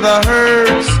burn up the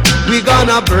herbs, we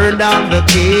gonna burn down the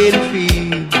cane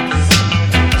fields.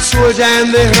 Soldier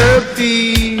in the herb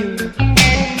field,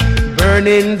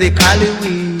 burning the cali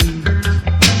weed.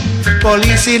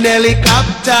 Police in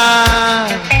helicopter,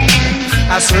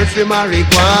 I search for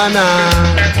marijuana.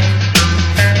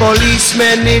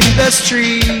 Policemen in the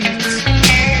streets,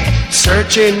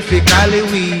 searching for cali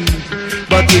weed.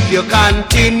 But if you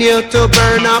continue to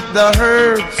burn up the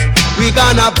herbs, we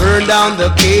gonna burn down the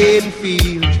cane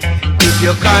field. If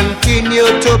you continue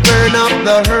to burn up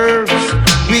the herbs,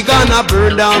 we gonna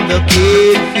burn down the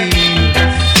cane field.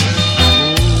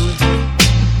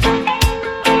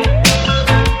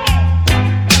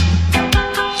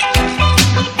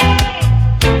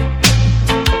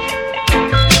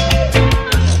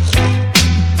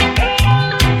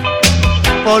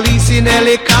 Police in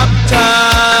helicopter,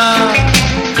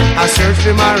 I search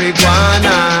for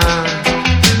marijuana.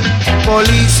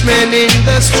 Policemen in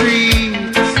the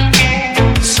streets,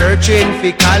 searching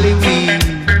for cali weed.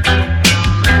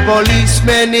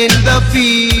 Policemen in the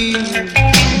field,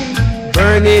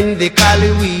 burning the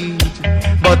cali weed.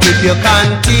 But if you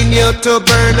continue to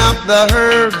burn up the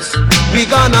herbs, we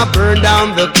gonna burn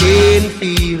down the cane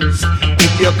fields.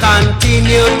 If you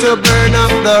continue to burn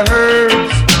up the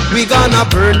herbs, we gonna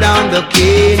burn down the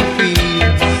cane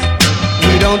fields.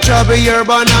 We don't trouble your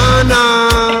banana,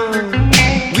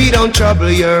 we don't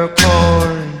trouble your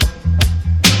corn.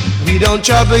 We don't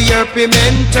trouble your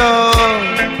pimento,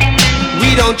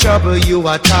 we don't trouble you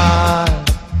at all.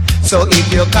 So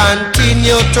if you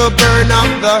continue to burn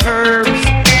up the herbs,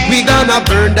 we gonna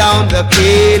burn down the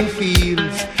cane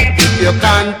fields. If you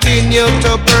continue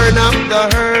to burn up the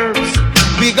herbs,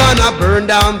 we gonna burn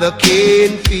down the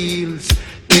cane fields.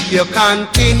 If you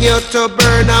continue to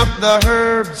burn up the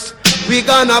herbs, we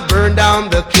gonna burn down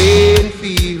the cane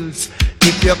fields.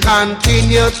 If you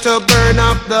continue to burn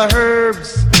up the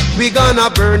herbs, we gonna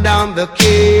burn down the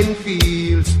cane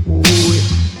fields. Ooh.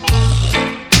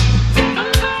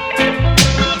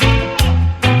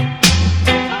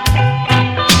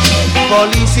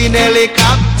 Police in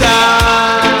helicopter,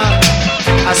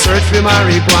 I search for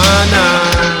marijuana.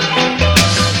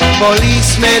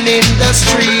 Policemen in the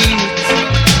streets,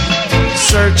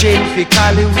 searching for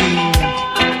cali weed.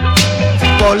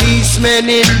 Policemen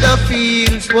in the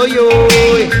fields, oh yo,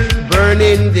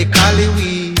 burning the cali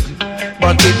weed.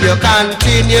 But if you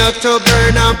continue to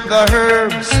burn up the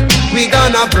herbs, we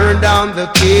gonna burn down the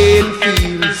cane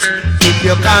fields. If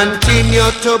you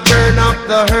continue to burn up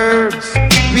the herbs,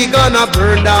 we gonna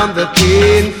burn down the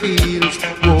cane fields.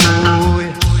 Oh.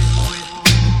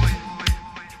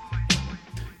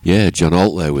 Yeah, John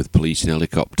Holt there with Police in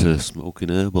Helicopter, smoking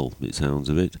herbal, it sounds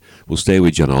of it. We'll stay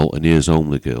with John Holt, and here's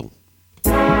Homely Girl.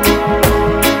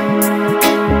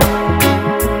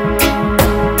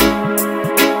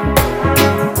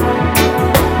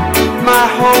 My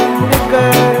homely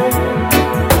girl,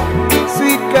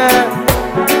 sweet girl,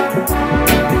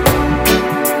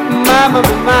 mama,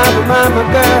 mama, mama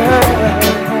girl,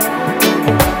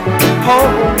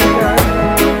 homely girl,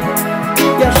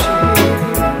 yes she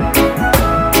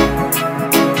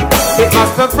is. It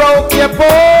must have broke your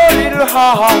poor little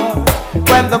heart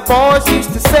when the boys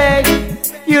used to say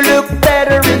you look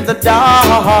better in the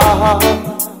dark.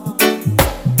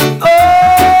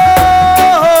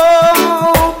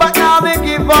 Oh, but now they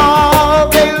give all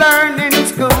they learned in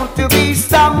school to be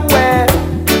somewhere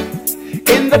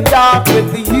in the dark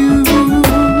with you.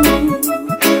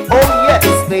 Oh yes,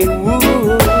 they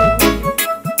would.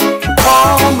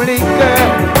 Homely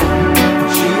girl,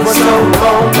 she was so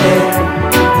lonely.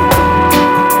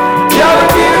 You're a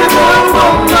beautiful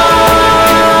woman.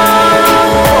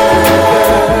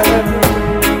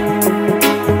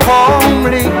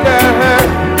 Homely girl,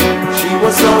 she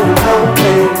was so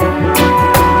lonely.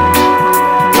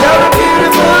 You're a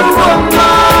beautiful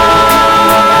woman.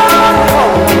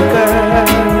 Homely girl.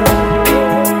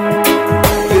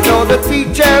 You know the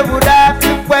teacher would ask a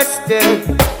question,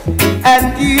 and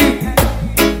you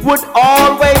would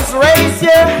always raise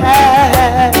your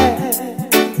hand.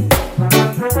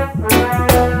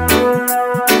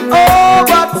 Oh,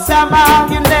 but somehow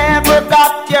you never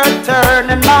got your turn,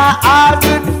 and my eyes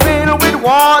would fill with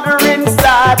water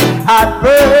inside. I'd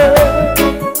burn.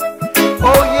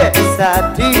 Oh yes,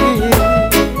 I did.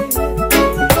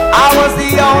 I was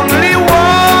the only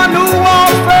one who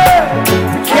offered to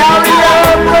carry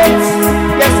her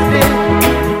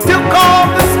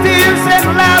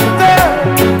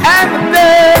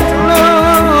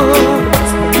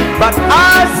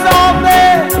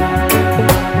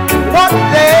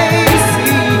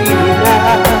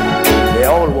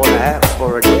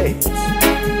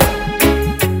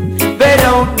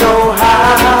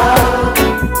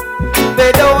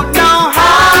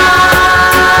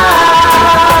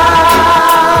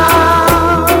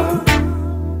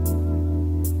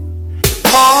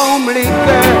homely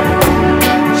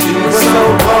girl. She was so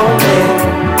lonely.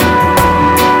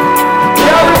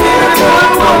 You're a beautiful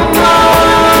woman,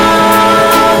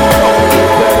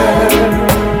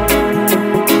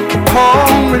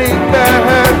 homely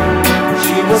girl.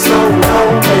 She was so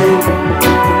lonely.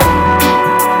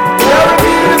 You're a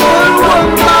beautiful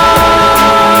woman,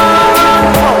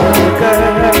 homely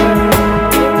girl.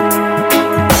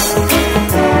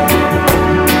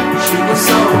 She was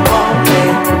so lonely.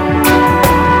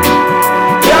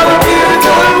 You're a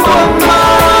beautiful woman,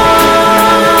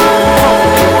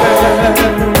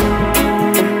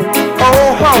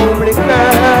 oh homely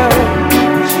girl,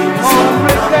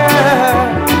 homely girl,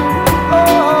 oh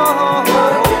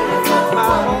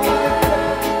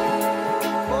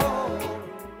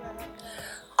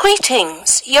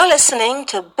Greetings, you're listening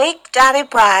to Big Daddy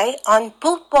Bry on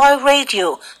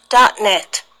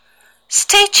BootboyRadio.net.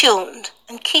 Stay tuned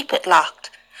and keep it locked.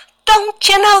 Don't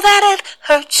you know that it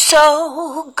hurts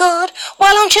so good?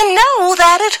 Why don't you know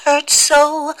that it hurts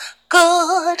so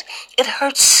good? It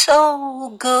hurts so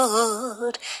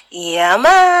good. Yeah,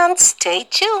 man, stay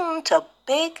tuned to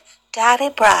Big Daddy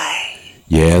Bry.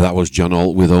 Yeah, that was John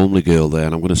Holt with Only Girl there,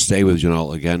 and I'm going to stay with John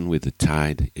Holt again with The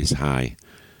Tide is High.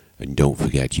 And don't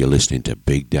forget, you're listening to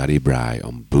Big Daddy Bry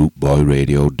on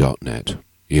BootboyRadio.net.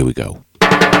 Here we go.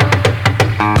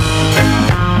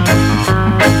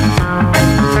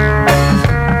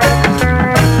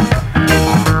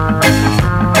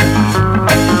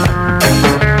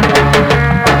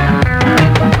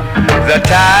 The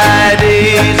tide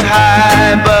is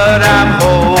high, but I'm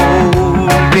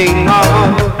holding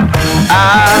on.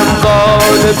 I'm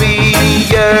gonna be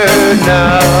your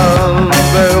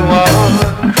number one.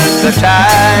 The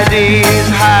tide is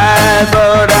high,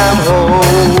 but I'm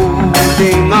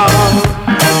holding on.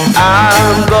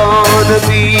 I'm gonna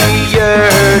be your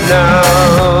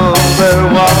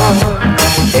number one.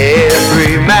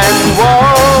 Every man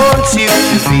wants you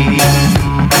to be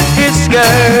his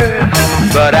girl,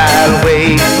 but I'll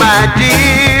wait, my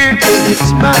dear, till it's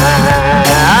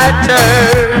my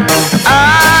turn.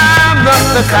 I'm not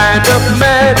the kind of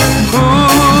man who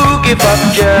give up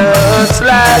just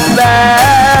like that.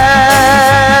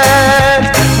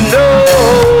 No,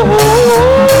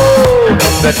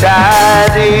 the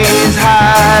tide is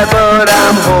high, but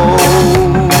I'm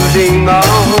holding on.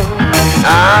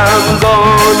 I'm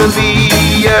gonna be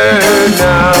your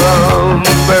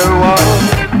number one.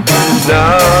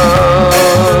 Number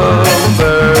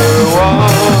one.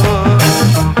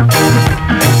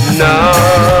 Number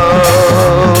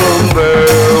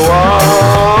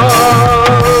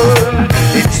one.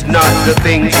 It's not the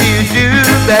things you do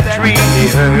that really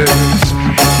hurts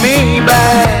me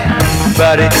bad,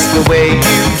 but it's the way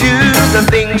you do the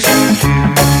things you do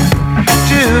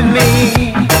to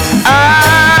me.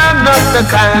 I'm not the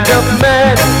kind of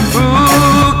man who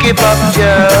give up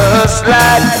just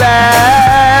like that.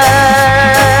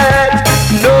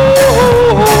 No,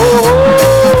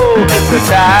 the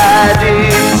tide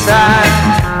is high.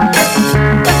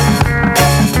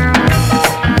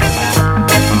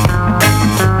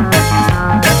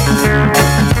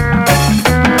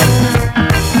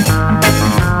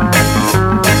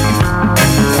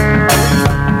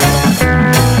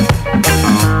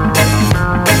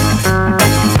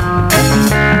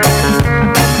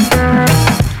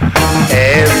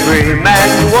 Every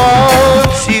man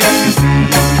wants you to be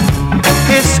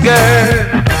his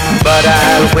girl, but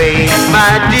I'll wait,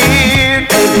 my dear,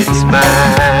 till it's my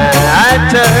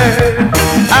turn.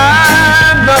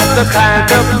 I'm not the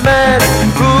kind of man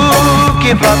who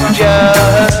give up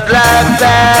just like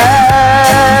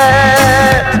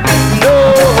that. No,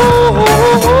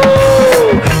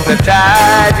 the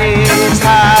tide is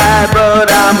high,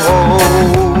 but I'm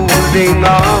holding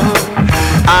on.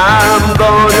 I'm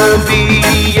gonna be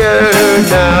your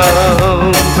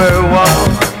number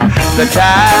one. The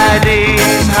tide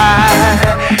is high,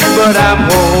 but I'm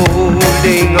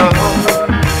holding on.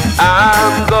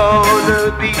 I'm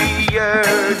gonna be your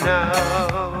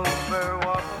number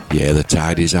one. Yeah, The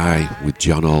Tide is High with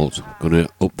John Holt. Gonna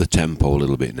up the tempo a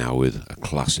little bit now with a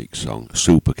classic song,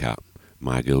 Supercat,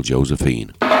 My Girl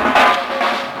Josephine.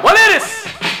 Well, it is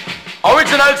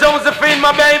original Josephine,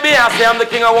 my baby. I say I'm the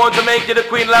king, I want to make you the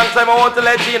queen. Long time I want to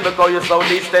let you in because you're so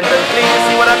distant and clean. You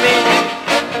see what I mean?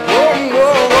 Whoa,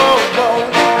 whoa, whoa, whoa.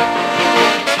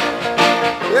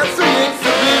 Yes, it needs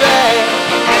to be there.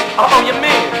 Oh, you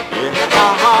mean? Yeah,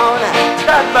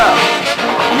 Chat about.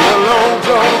 Hello,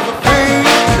 Josephine.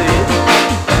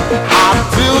 How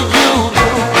do you do?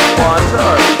 What's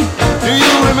up? Do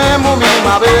you remember me,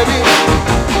 my baby?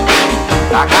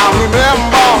 I can't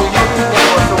remember you.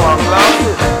 What's the one, Klaus?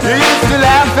 You used to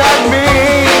laugh at me.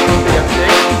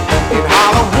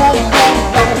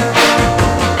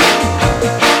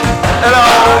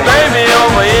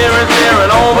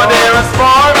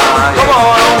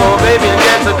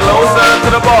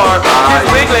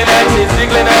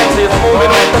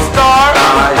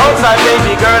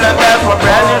 baby girl, and that's my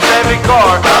brand new Chevy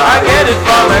car. I get it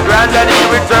from my granddaddy,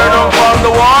 return home from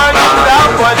the war. That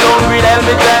boy don't read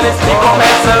helmet and it's stick on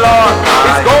SLR.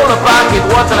 It's gold a pocket,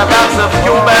 what's in a box of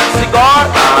Cuban cigar.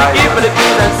 You give me the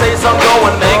keys and say some go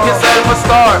and make yourself a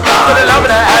star. So the love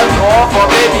and the alcohol for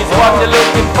babies, what you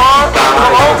looking for?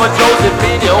 Come over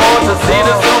Josephine, you want to see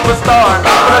the superstar.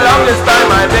 For the longest time,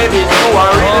 my babies, you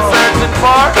are really searching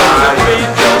for Josephine,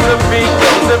 Josephine,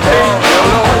 Josephine.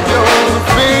 Hello,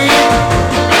 Josephine.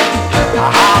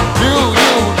 How do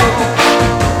you do?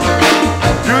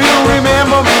 Do you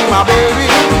remember me, my baby?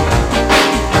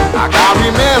 I can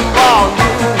remember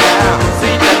you now.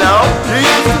 See you now? You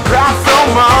used to cry so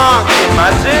much.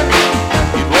 Imagine.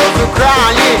 It was a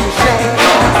crying shame.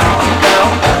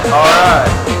 Alright.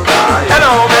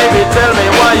 Hello, baby, tell me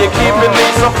why you keeping me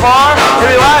so far.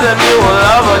 If you had a new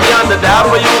lover, yonder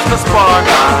dapper used to spark.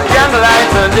 Candlelight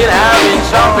and did having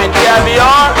shopping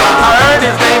caviar. I heard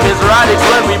his name is Radix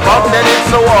when we bumped and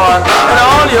it's a war. And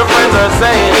all your friends are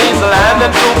saying he's a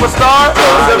London superstar.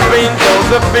 Josephine,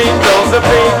 Josephine,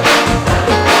 Josephine.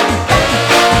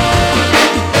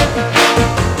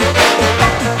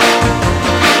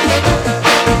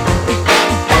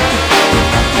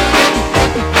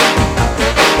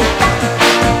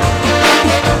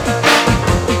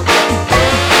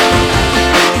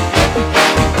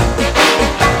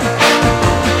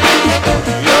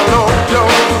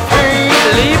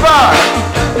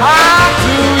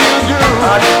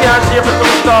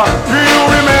 Do you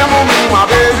remember me, my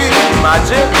baby?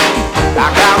 Imagine. I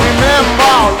can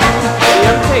remember you.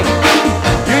 Same thing.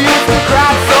 You used to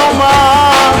cry so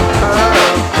much.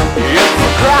 It's a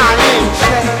crying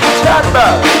shame. Shut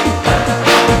up.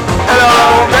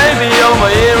 Hello, baby, over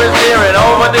here is near and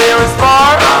over there is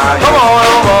far. Come on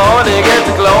over, honey, get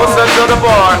closer to the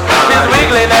bar. She's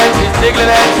wiggling and she's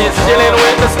jiggling and she's chilling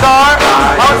with the star.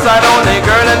 Outside only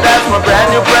girl, and that's my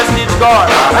brand new prestige car.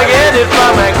 I get it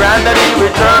from my granddaddy,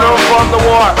 return home from the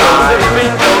war.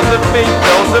 Josephine, Josephine,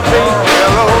 Josephine.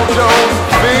 Hello,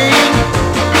 Josephine.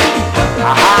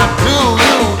 How do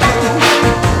you do?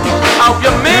 How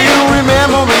you mean? Do you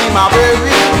remember me, my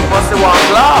baby? What's the one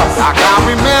glass? I can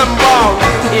remember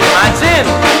you. Imagine.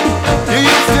 You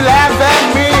used to laugh at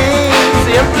me.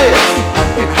 Same place.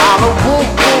 And holler, boom,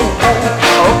 boom, boom.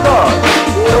 Oh God.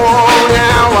 Oh,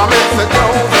 now I'm Mr.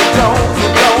 Josie, Josie,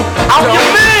 Josie. How you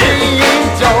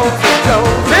mean? Josie,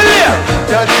 Josie. Billion.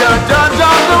 Josephine.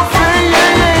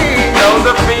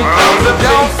 Josephine,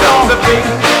 Josephine, Josephine.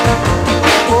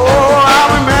 Oh, I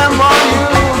remember you.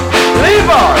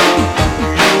 Levi.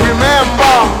 You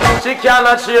remember. She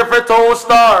cannot cheer for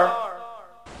Toaster.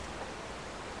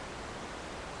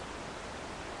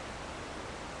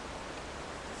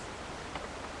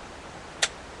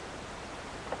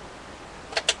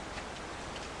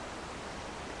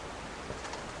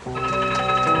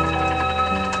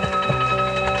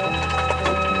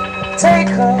 Take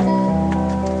her,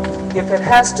 if it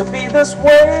has to be this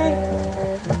way.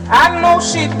 I know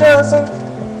she doesn't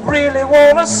really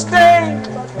want to stay,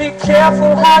 but be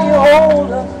careful how you hold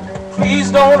her. Please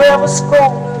don't ever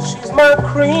scold her, she's my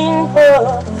cream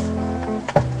puff.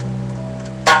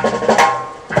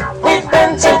 We've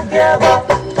been together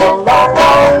for a long,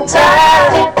 long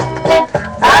time.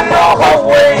 I know her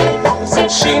ways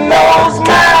and she knows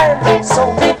mine,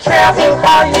 so be careful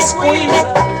how you squeeze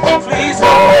her. Please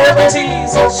don't ever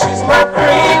tease her, she's my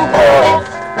cream puff.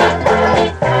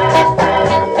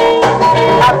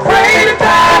 I pray to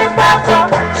God about her,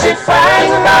 she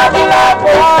finds another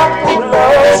lover who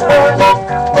loves her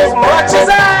as much as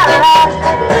I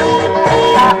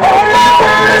only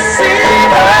want to see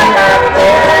her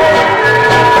again,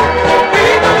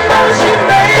 even though she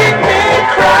made me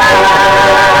cry.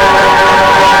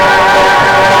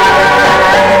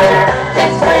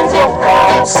 If things go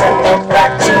wrong, send her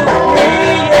back to me,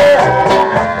 yeah.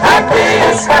 I'd be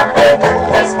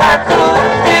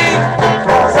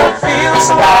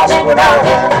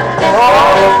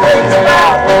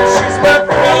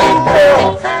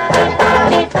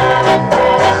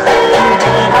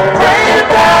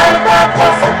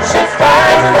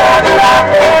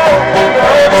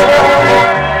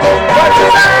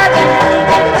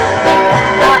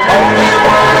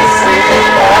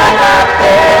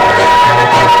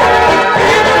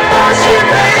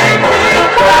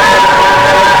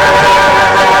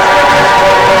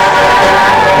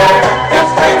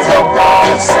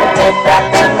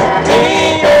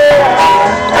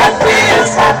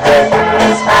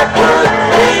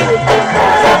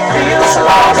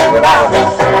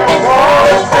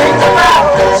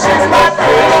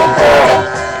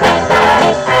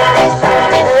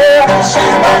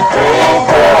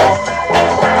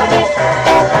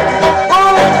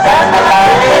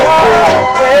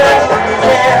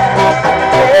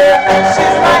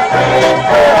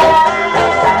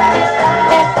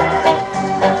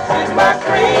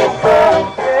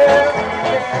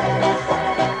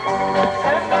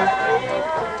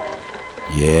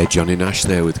Yeah, Johnny Nash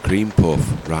there with Cream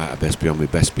Puff. Right, I best be on my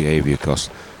best behaviour because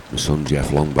my son Jeff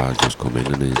Longbar's just come in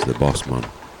and he's the boss man.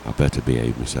 I better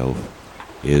behave myself.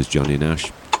 Here's Johnny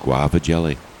Nash, Guava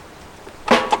Jelly.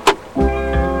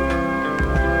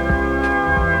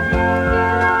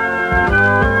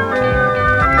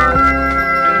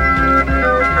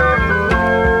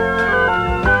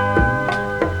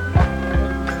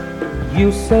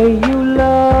 You say you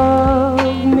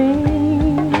love me,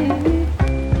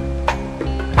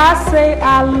 I say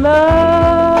I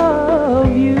love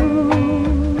you.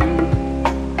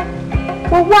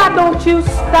 Well, why don't you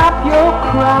stop your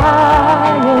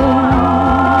crying,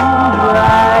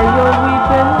 dry your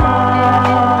weeping?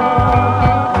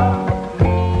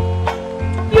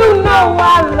 You know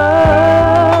I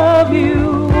love you,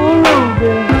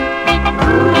 Ruby,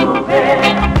 Ruby.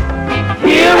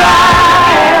 Here I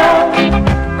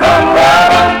come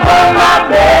running for my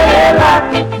belly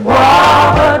like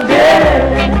water jelly.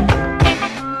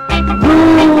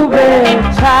 Ruby,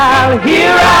 child,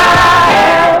 here I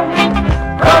am.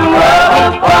 Come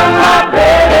running for my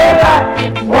belly like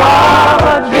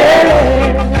water jelly.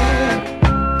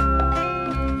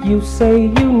 You say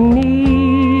you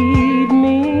need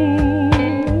me,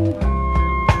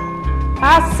 I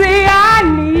say I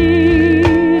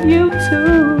need you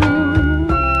too.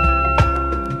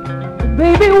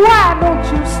 Baby, why don't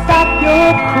you stop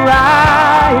your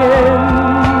crying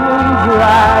and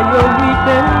dry your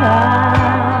weeping eyes?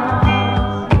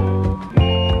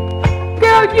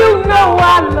 Girl, you know I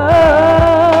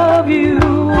love you,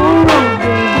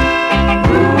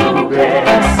 Ruby.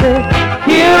 I said,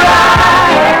 here I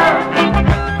am,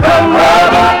 come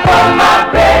over from my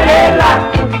belly like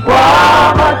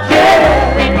guava jelly.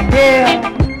 Yeah,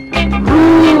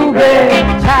 Ruby,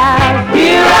 child,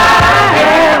 here I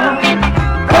am.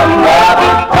 Come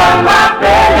over on my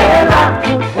belly like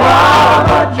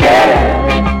guava jelly.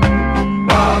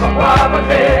 Guava, guava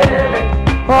jelly.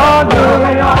 Oh,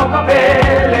 rubbing on my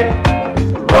belly.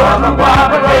 Guava,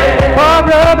 guava jelly. Oh,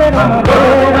 rubbing on my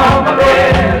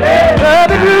belly.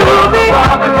 Rub it, Ruby.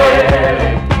 Guava jelly.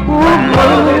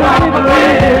 Rubbing on my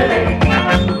belly.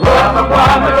 Guava,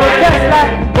 guava jelly. Just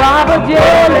like guava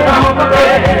jelly. Oh,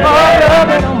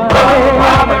 rubbing on my belly.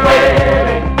 Guava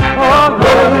jelly. Oh,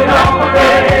 rubbing on my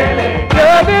belly.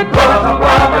 Love it, guava,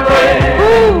 guava jelly.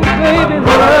 Ooh, baby,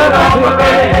 love it,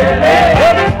 belly.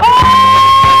 Love it all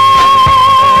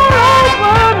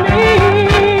over me.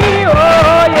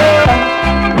 Oh yeah,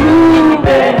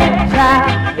 Ruby, child,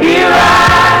 here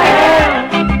I am.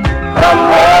 Come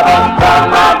over from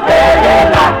my belly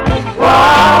like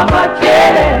guava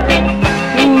jelly.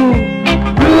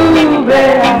 Ruby,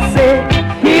 I say,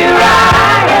 here I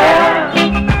am.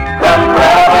 Come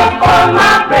over from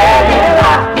my belly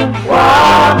like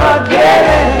guava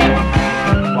jelly.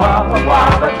 Guava,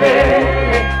 guava jelly.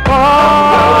 Oh,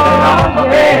 on my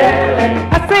belly.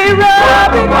 I say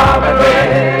rub it, guava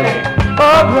jelly.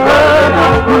 Oh, rub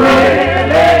on my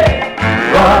belly.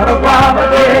 Guava, guava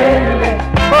jelly.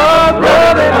 Oh,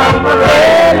 rub it on my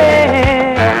belly.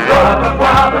 Guava,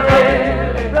 guava jelly.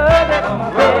 Rub it on my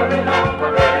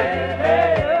belly.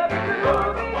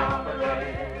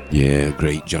 Yeah,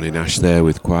 great Johnny Nash there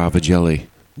with Guava Jelly.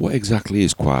 What exactly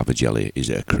is Guava Jelly? Is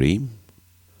it a cream?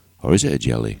 Or is it a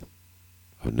jelly?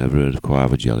 I've never heard of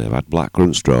Guava Jelly. I've had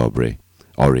blackcurrant strawberry,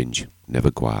 orange,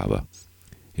 never guava.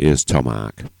 Here's Tom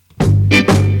Ark.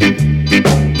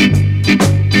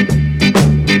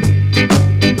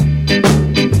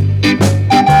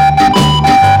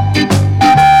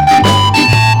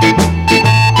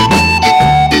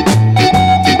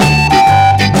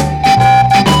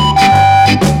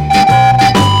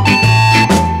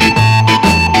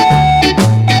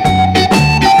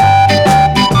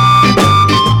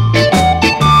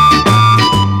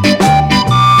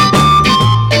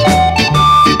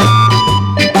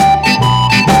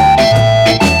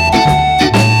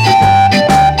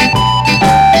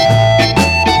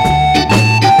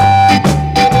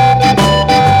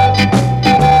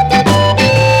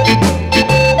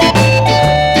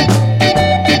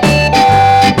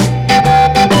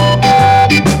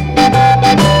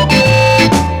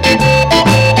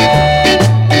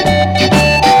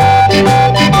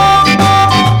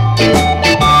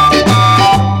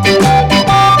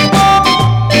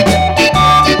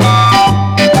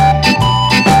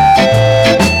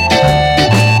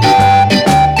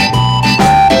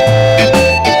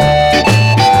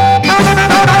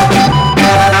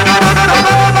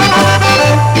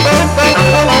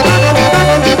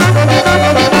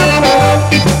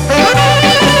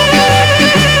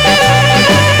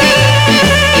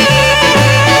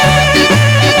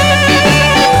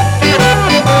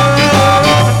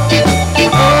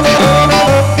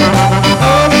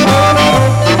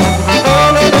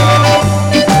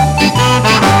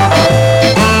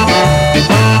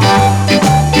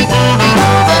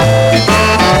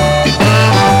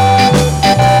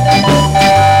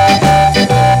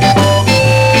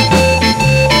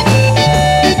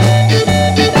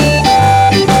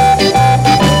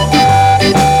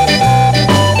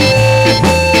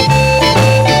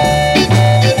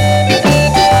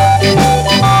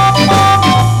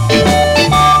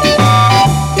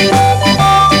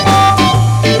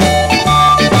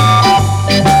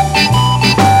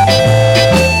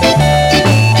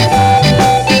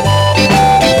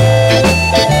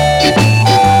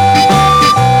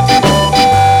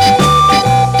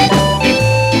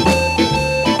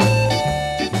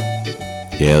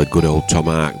 Yeah, good old Tom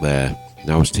Ark there.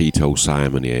 Now it's Tito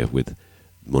Simon here with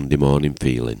Monday Morning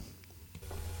Feeling.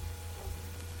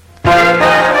 This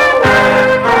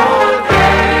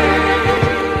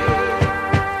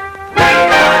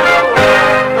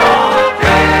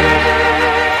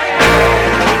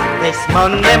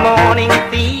Monday morning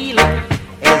feeling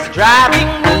is driving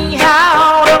me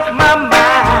out of my mind.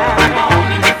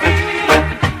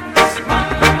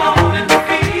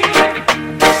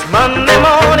 This Monday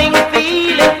morning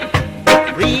feeling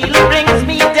really brings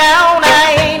me down,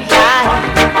 I ain't lying.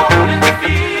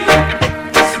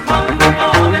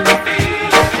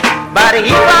 But if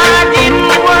I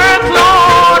didn't work,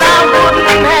 Lord, I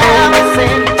wouldn't have a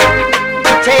cent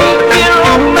to take care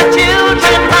of my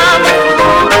children, my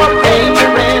food, or pay my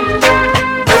rent.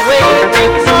 The way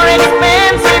things are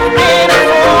expensive, can't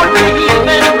afford to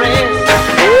even rest.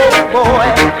 Oh boy.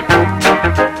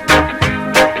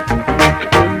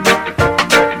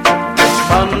 This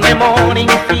Monday morning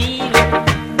feeling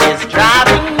is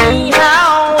driving me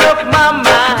out of my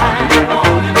mind.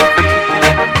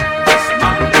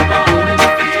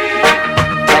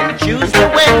 And Tuesday,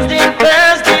 Wednesday, and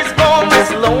Thursday's gone,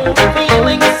 this lonely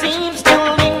feeling seems to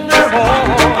linger on.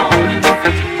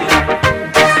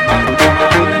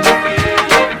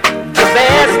 The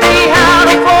best day out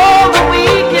of all the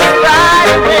week is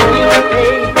Friday when you're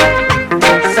paid.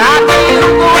 Saturday you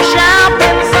go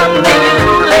shopping, Sunday you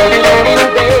lay in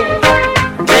bed.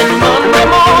 Then Monday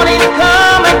morning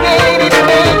come again, it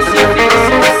makes you feel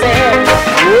so sad.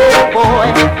 Oh boy.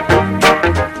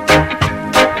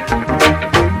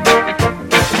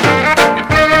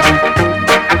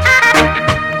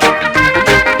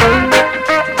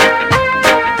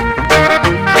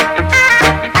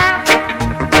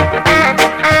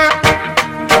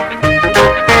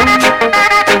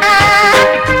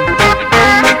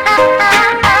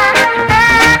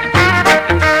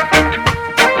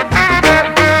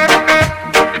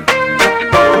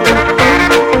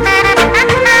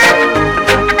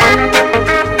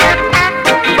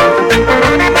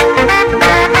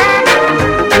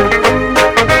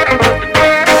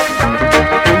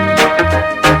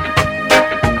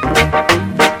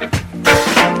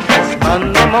 This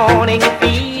Monday morning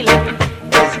feeling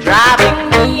is driving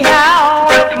me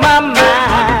out of my mind.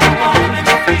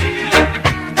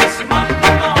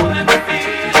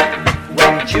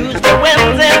 When Tuesday,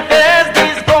 Wednesday, and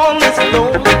Thursday's gone, this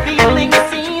lonely feeling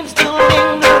seems to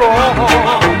linger on.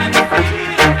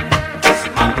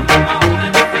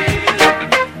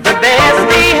 The best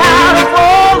day out of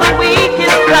all the week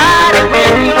is Friday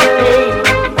when you're paid.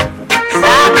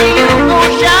 Saturday you go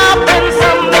shopping,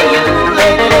 Sunday you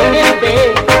lay in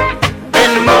bed.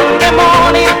 Then Monday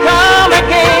morning come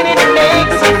again, it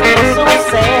makes you feel so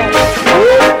sad.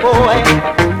 Oh boy.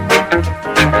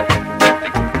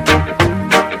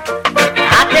 I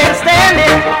can't stand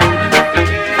it,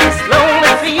 this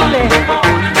lonely feeling.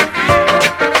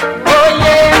 Oh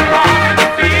yeah,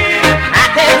 I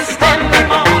can't stand it.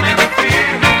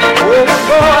 Oh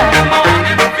boy.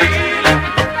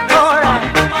 Alright,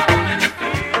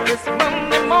 this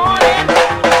Monday morning.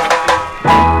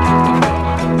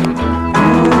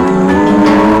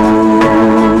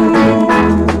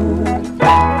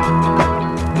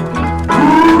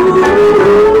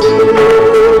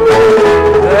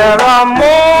 There are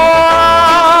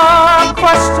more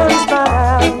questions than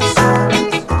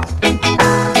answers.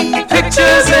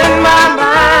 Pictures in my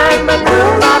mind but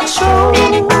will not show.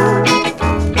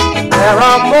 There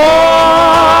are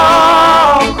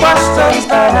more questions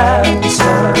than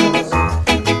answers.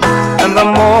 And the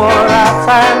more I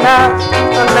find out,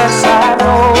 the less I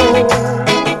know.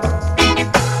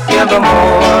 Yeah, the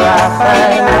more I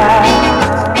find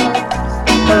out,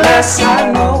 the less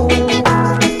I know.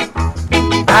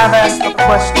 I've asked the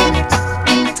question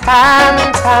time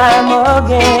and time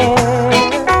again.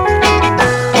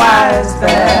 Why is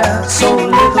there so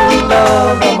little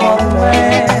love among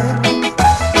men?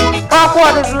 Or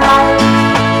what is life?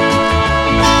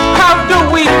 How do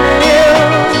we live?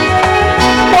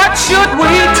 What should we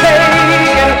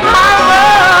take and how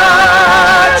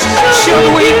much should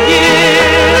we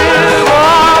give?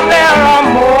 Oh, there are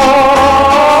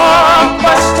more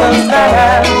questions than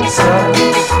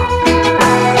answers.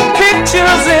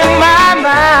 Pictures in my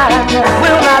mind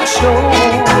will not show.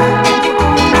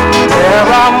 There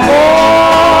are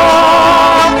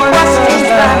more questions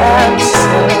than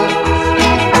answers.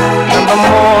 And the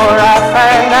more I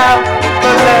find out,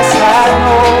 the less I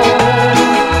know.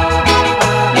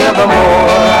 Yeah, the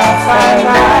more I find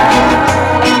out,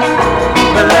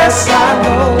 the less I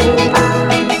know.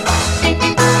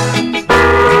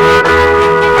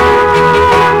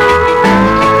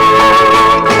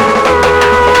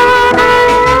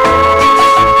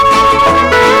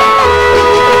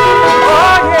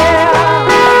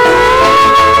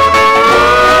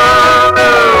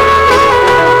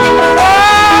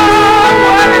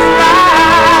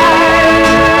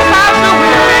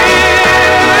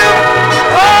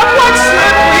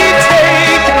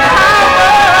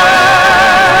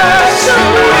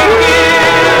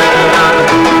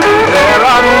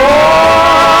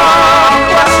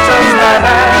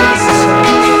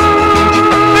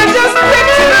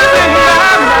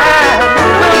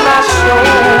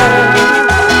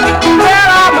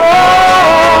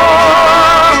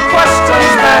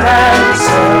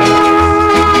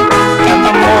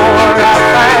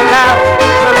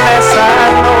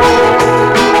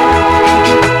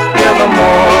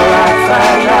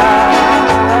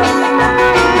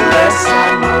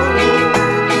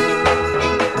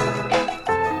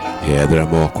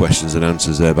 and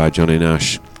Answers there by Johnny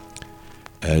Nash.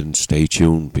 And stay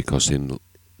tuned, because in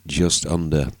just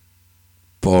under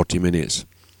 40 minutes,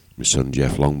 my son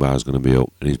Jeff Longbar is going to be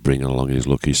up, and he's bringing along his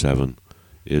Lucky 7.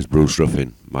 Here's Bruce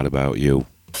Ruffin, Mad About You.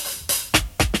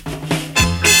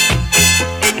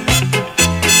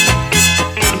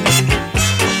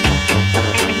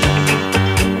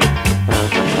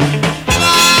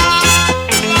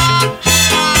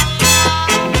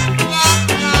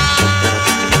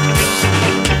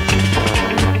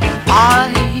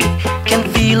 I can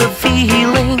feel a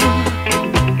feeling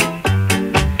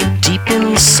deep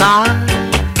inside,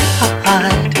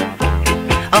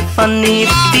 a funny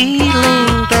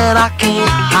feeling that I can't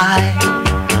hide.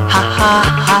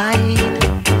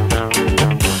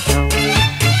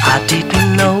 I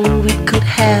didn't know it could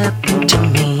happen to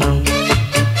me.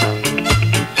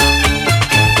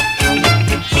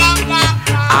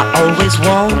 I always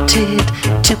wanted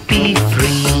to be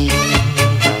free,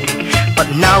 but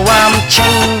now I'm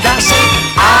chained. I say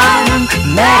I'm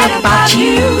mad about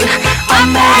you.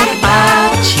 I'm mad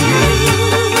about you.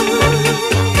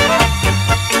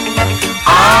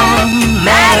 I'm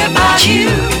mad about you.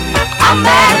 I'm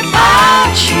mad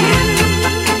about you.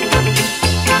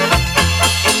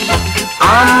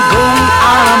 I'm going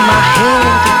out of my head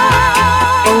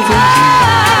over you,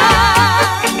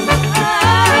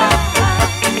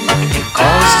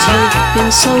 'cause you've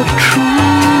been so true.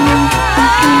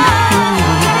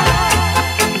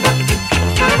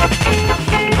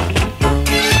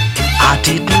 I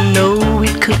didn't know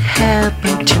it could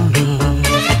happen to me.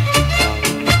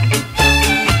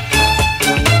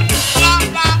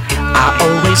 I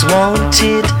always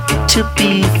wanted to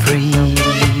be free,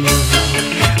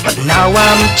 but now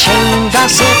I'm chained. I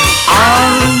said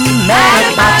I'm mad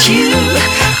about you.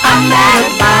 I'm mad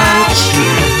about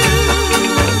you.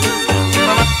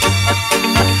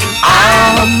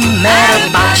 I'm mad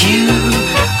about you.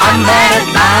 I'm mad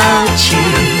about you.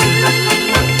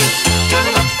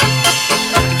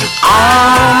 I'm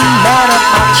mad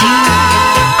about you.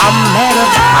 I'm mad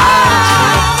about you.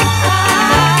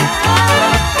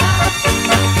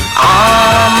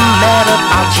 I'm mad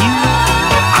about you.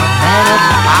 I'm mad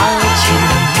about you.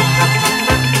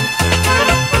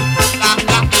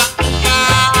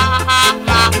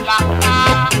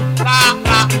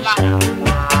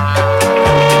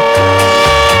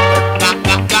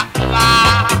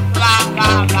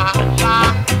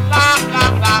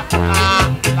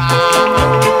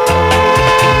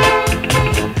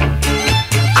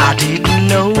 I didn't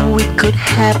know it could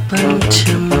happen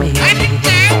to me.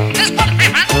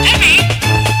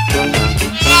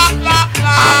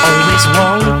 I always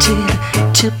wanted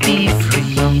to be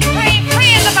free,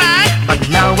 but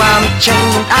now I'm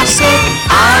chained. I said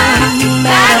I'm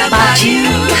mad about you.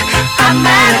 I'm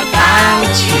mad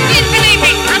about you.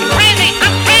 I'm crazy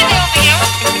over you.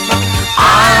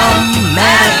 I'm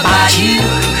mad about you.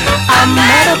 I'm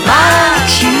mad about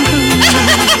you.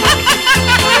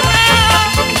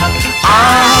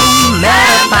 I'm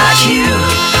mad about you.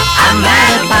 I'm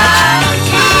mad about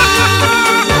you.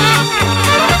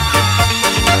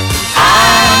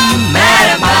 I'm mad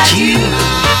about you.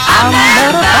 I'm mad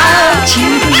about you.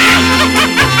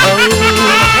 Oh,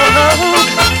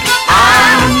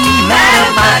 I'm mad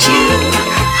about you.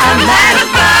 I'm mad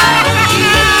about you.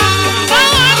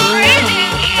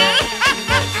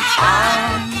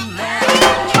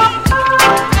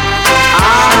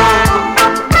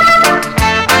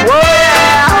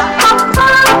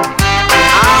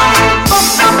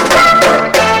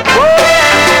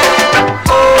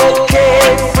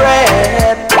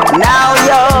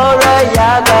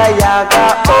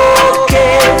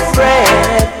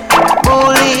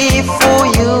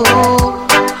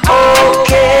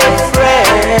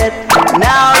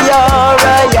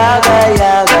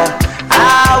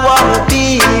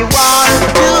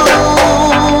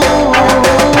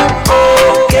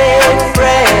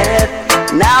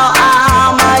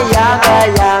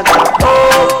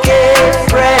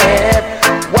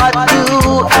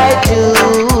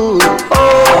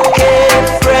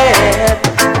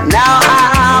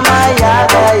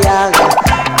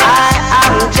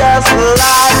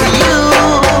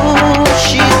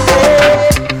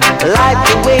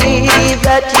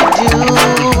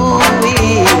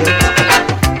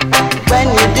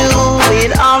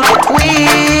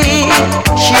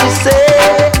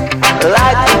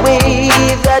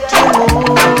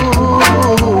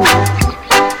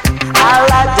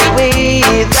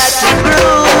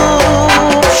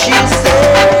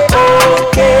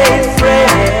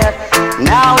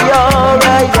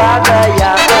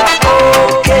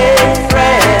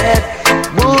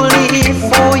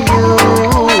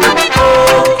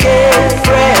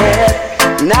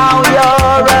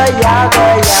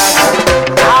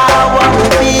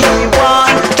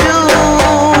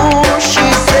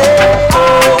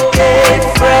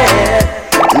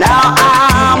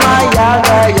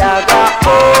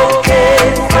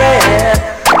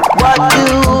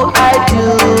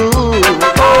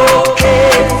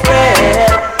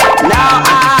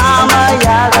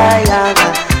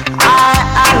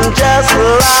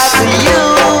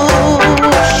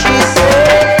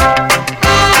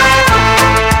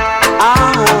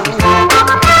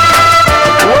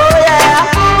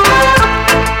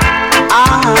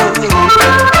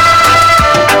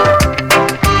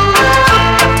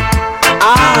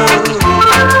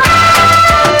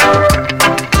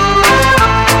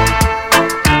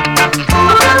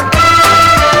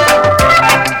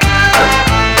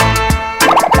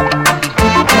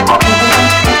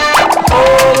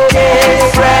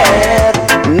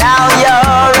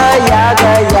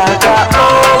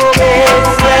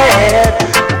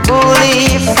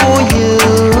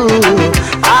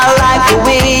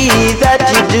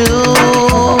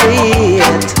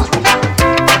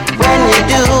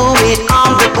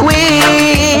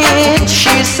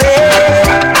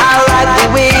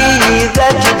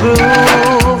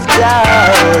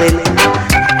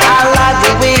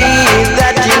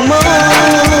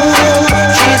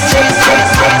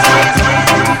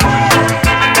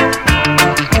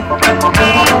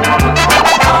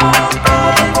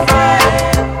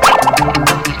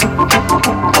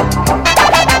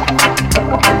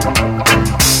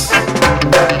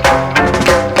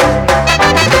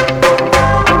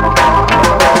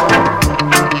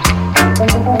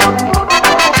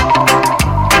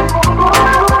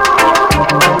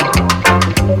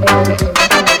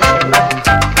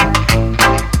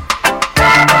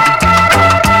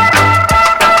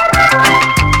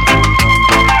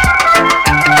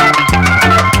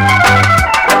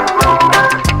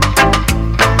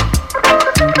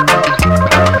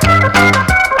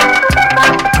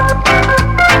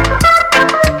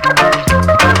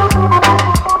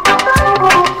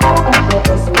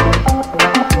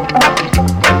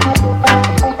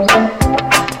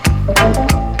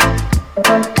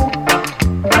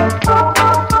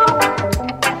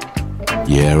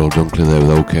 Yeah, Earl Dunkley there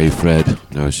with OK Fred.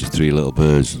 Now it's just Three Little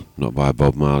Birds, not by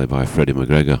Bob Marley, by Freddie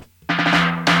McGregor.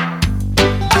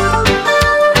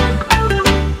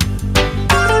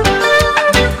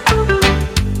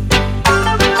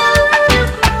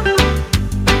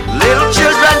 Little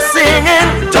children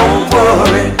singing, don't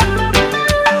worry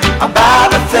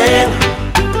about a thing,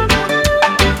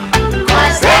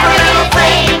 'cause every little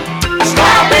thing is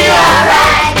gonna be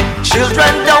alright.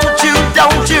 Children, don't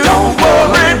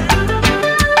worry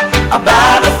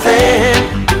about a thing,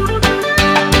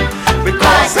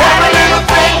 because every little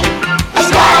thing is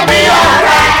gonna be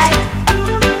alright.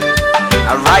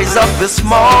 I rise up this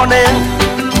morning,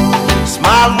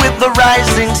 smile with the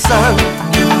rising sun.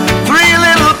 Three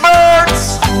little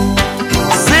birds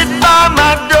sit by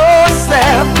my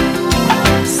doorstep,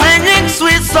 singing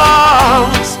sweet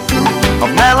songs of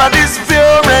melodies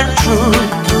pure and true.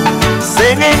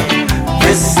 Singing,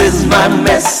 this is my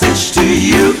message to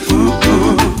you.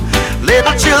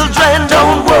 Little children,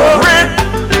 don't worry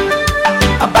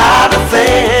about a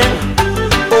thing.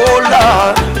 Oh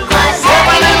Lord, 'cause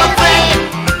every little thing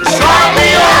is gonna be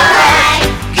alright.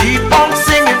 Keep on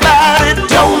singing about it,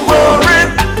 don't worry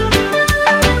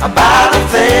about a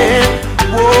thing.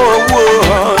 Whoa,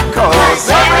 whoa, 'cause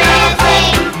every little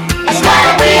thing is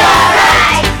gonna be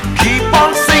alright. Keep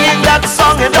on singing that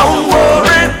song and don't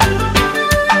worry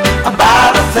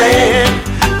about a thing.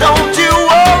 Don't you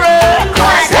worry,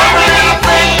 'cause every little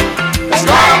thing is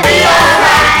gonna be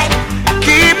alright.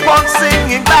 Keep on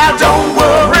singing about don't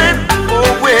worry,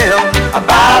 oh well,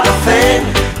 about a thing.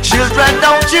 Children,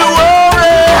 don't you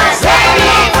worry, 'cause every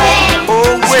little thing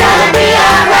is gonna be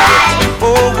alright.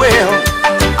 Oh well,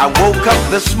 I woke up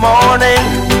this morning,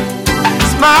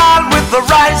 smiled with the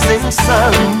rising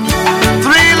sun.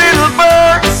 Three little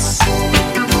birds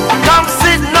come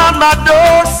sitting on my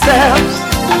doorsteps,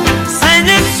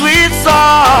 singing sweet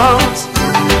songs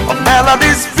of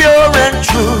melodies pure and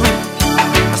true.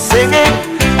 Singing,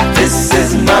 this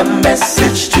is my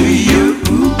message to you.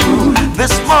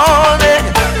 This morning,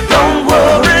 don't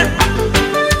worry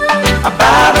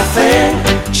about a thing.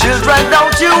 Children,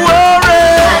 don't you worry,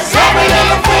 'cause every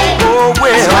little thing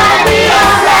is gonna be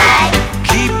alright.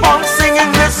 Keep on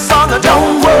singing this song and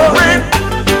don't worry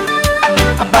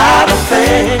about a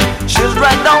thing.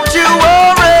 Children, don't you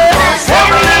worry, 'cause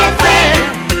every little thing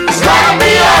is gonna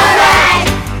be alright.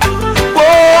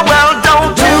 Oh well,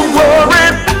 don't you worry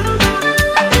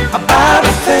about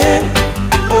a thing.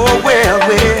 Oh well,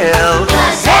 well,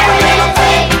 'cause every little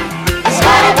thing is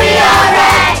gonna be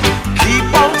alright. Keep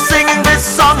on singing this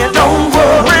song and don't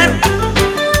worry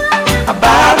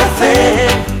about a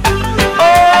thing.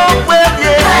 Oh well,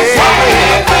 yeah, 'cause every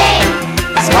little thing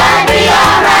is gonna be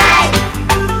alright.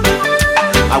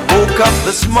 I woke up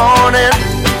this morning,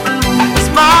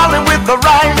 smiling with the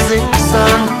rising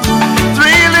sun.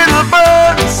 Three little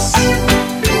birds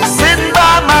sitting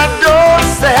by my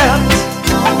doorstep,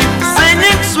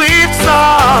 singing sweet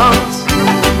songs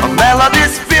of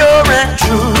melodies pure and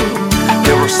true.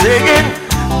 They were singing,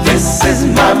 this is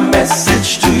my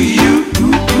message to you.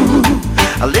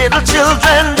 Little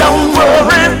children, don't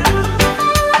worry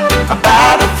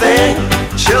about a thing.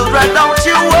 Children, don't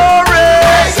you worry,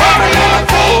 'cause every little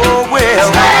thing is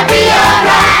gonna be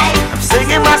alright. I'm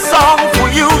singing my song for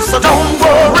you, so don't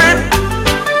worry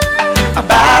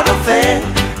about a thing.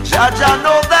 Judge, I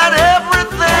know that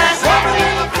everything,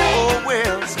 oh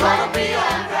well, it's gonna be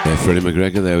alright. Yeah, Freddie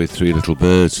McGregor there with Three Little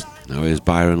Birds. Now here's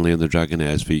Byron Lee and the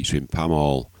Dragonaires featuring Pam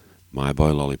Hall, My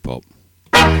Boy Lollipop.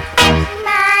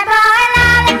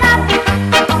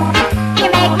 You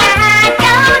make my heart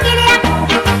go giddy up.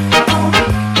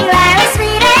 You are as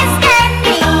sweet as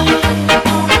candy.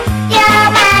 You're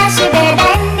my sugar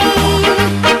dandy.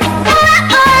 Oh,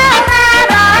 oh, my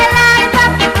boy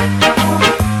lollipop.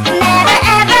 Never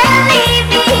ever leave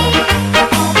me,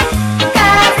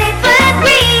 'cause it would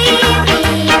grieve me.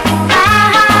 My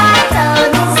heart told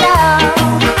me so.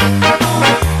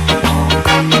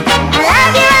 I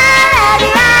love you, I love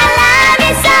you, I love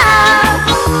you so.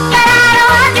 But I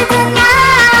don't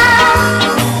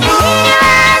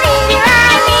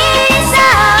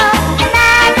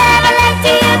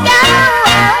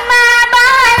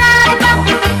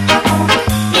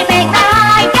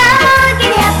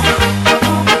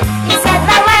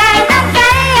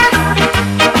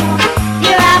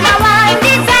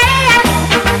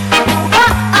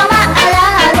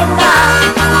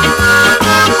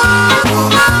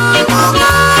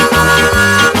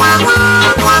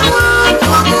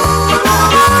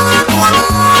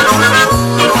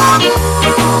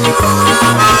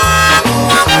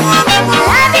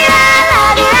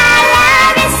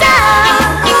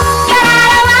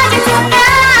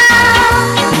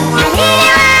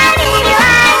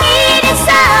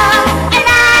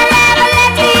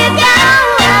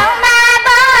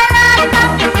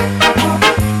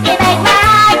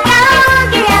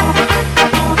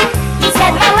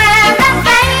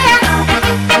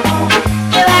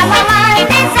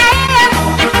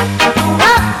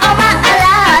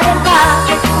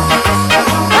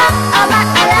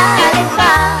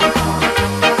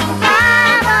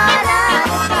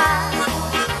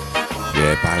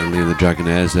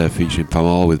Dragonaires there featuring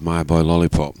Pamela with My Boy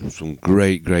Lollipop. Some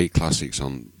great classics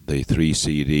on the 3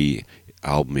 CD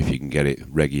album if you can get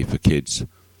it, Reggae for Kids.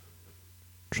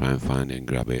 Try and find it and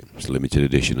grab it. It's a limited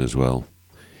edition as well.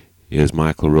 Here's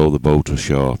Michael Row the Boat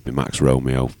Ashore by Max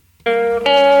Romeo.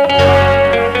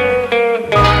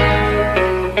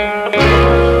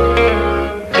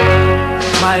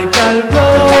 Michael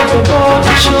row the boat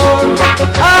ashore,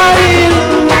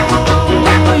 hallelujah.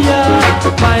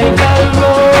 Michael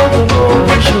row the boat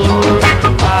ashore,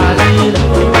 hallelujah.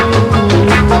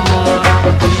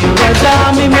 You was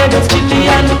army made us chilly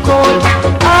and cold,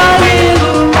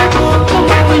 hallelujah.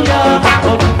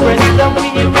 Oppressed and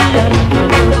weary and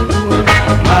cold,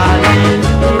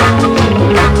 hallelujah.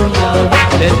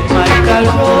 Let Michael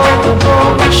row the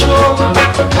boat ashore,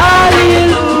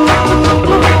 hallelujah.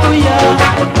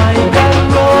 Michael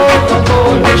row the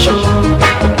boat ashore,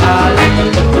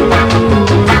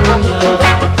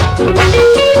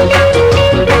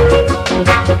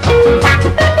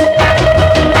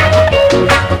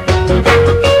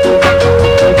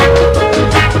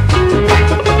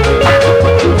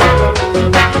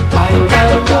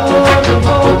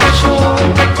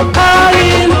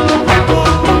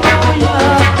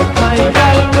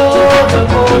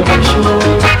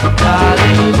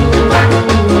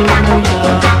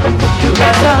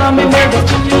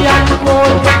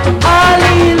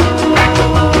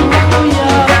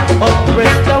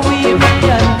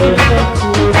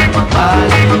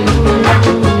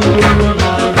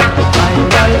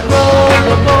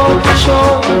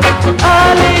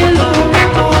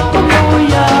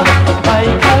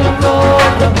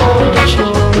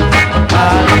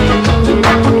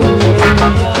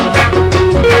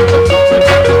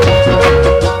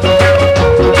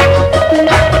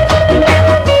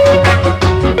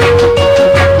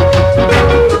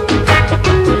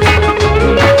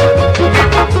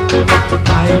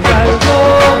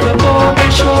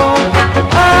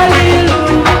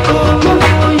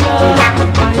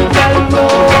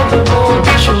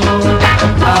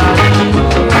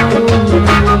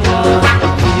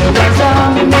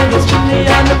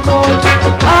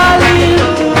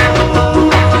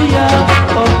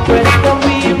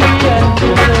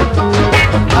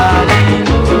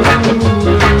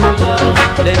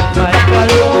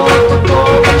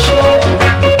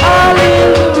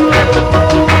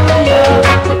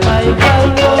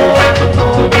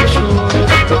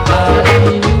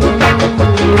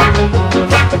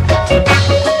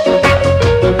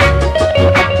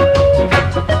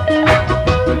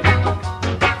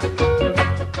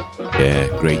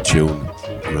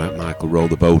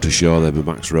 Ashore there with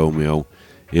Max Romeo.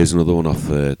 Here's another one off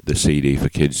the CD for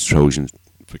kids, Trojan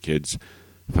for Kids.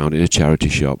 Found it in a charity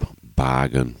shop.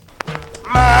 Bargain.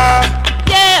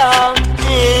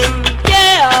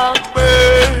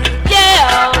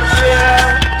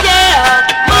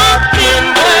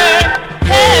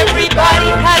 Everybody,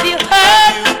 have you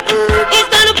heard? He's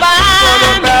gonna buy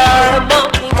me a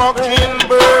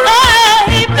mockingbird. Oh,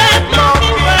 if that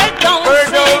mockingbird don't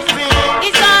sing,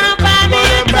 he's gonna buy me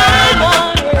a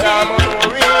diamond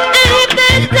ring. And if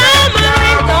that diamond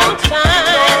ring don't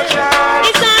shine,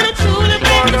 he's gonna tulip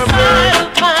in the side of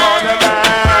mine.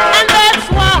 And that's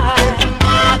why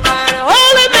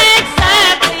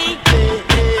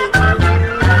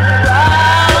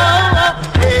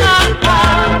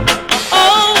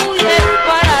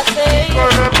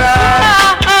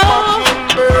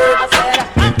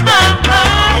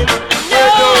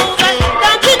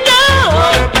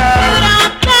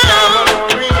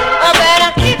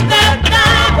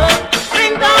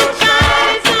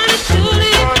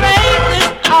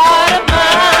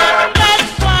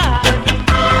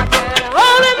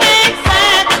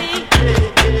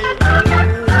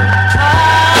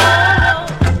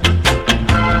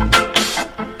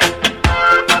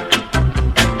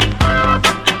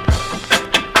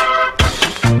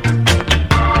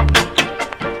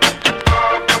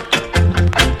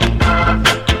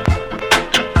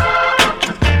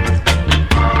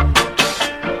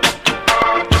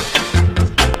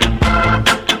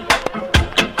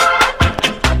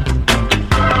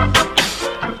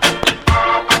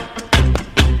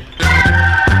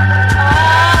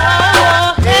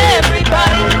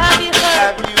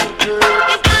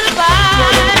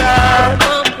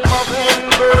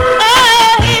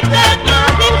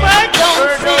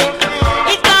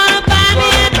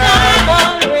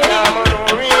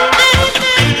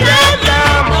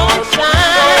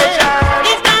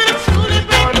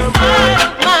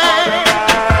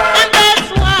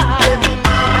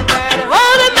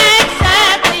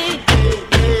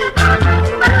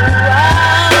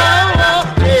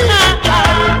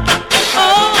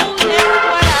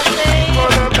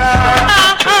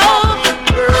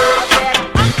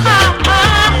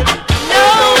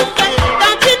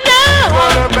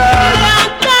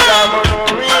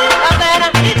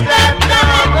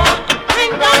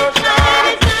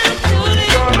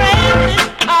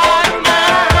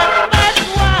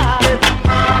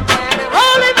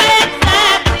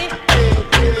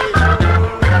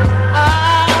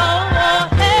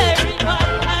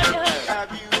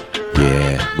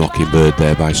Mockingbird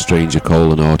there by Stranger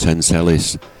Cole and Hortense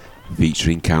Ellis,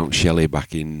 featuring Count Shelley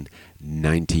back in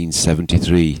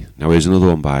 1973. Now here's another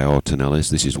one by Hortense Ellis.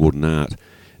 This is Wooden Heart,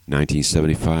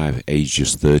 1975, age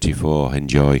just 34.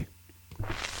 Enjoy.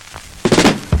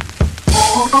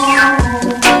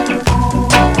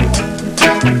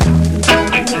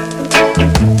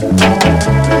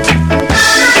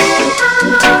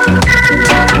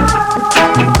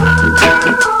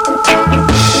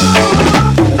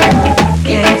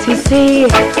 Can't you see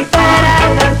that I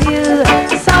love you?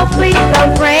 So please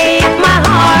don't break my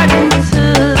heart in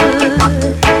two.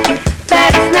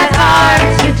 That's not hard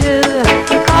to do,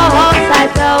 'cause I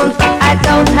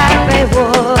don't have a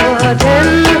wooden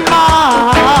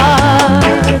heart.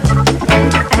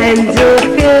 And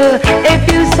if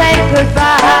you say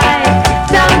goodbye,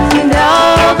 don't you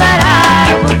know that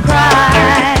I would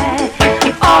cry?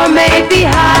 Or maybe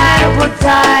I would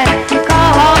die,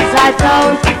 'cause I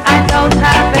don't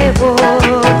have a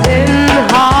wooden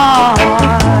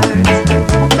heart.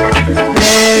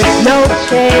 There's no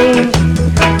change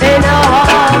in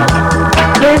all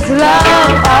this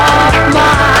love of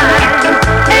mine.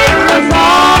 It was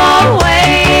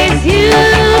always you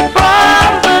from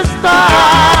the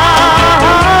start.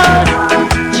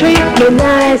 Treat me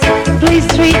nice, please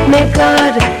treat me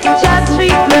good. Just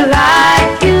treat me like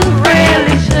you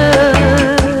really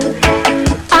should.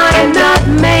 I'm not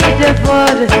made of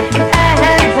wood, and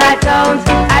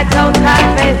I don't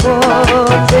have a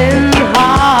wooden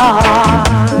heart.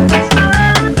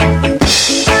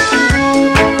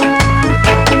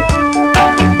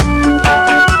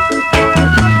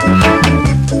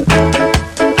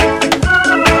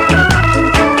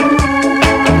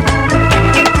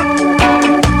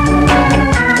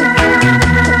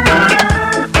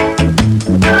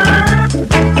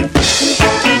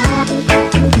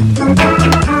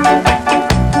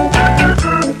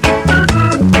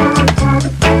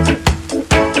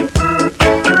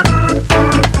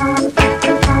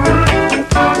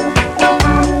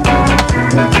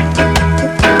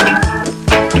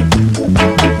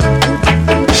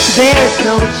 There's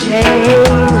no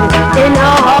change in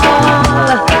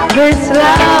all this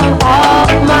love of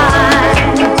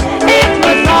mine. It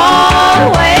was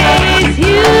always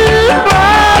you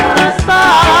from the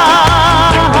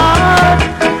start.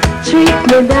 Treat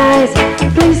me nice,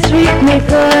 please treat me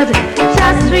good.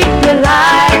 Just treat me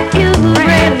like you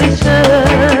really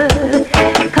should.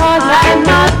 'Cause I'm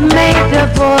not made of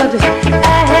wood,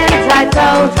 and I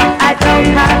don't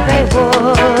have a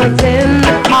wooden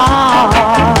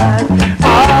heart.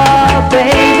 Oh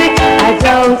baby, I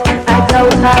don't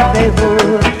have a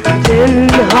wooden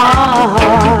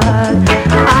heart.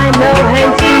 I know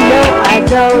and you know I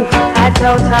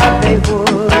don't have a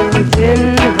wooden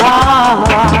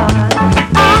heart.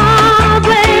 Oh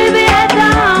baby, I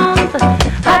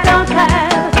don't have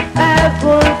a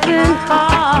wooden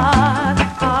heart.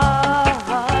 Oh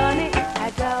honey, I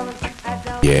don't.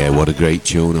 Yeah, what a great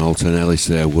tune, Alton Ellis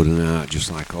there, Wooden Heart,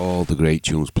 just like all the great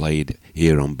tunes played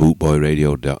here on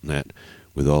bootboyradio.net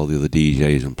with all the other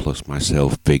DJs and plus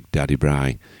myself, Big Daddy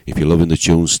Bry. If you're loving the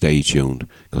tune, stay tuned,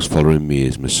 because following me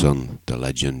is my son, the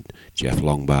legend, Jeff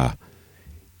Longbar.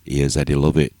 Here's Eddie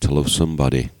Lovett, To Love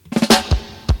Somebody.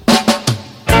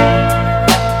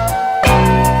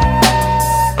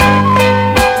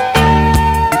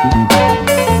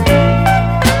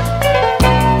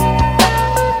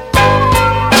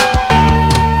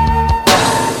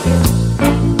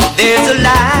 There's a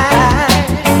light,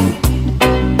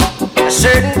 a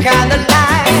certain kind of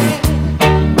light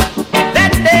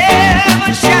that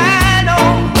never shine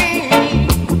on me.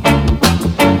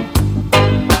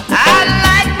 I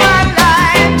like my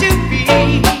life to be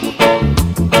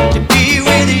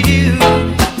with you,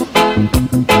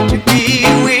 to be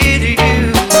with you.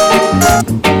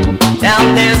 Now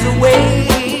there's a way,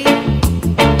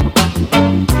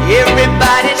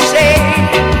 everybody say.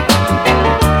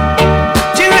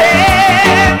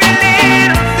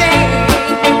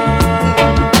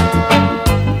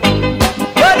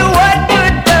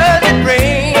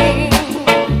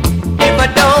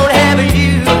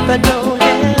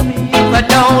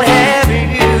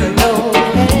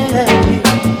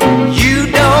 You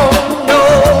don't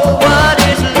know what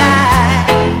it's like.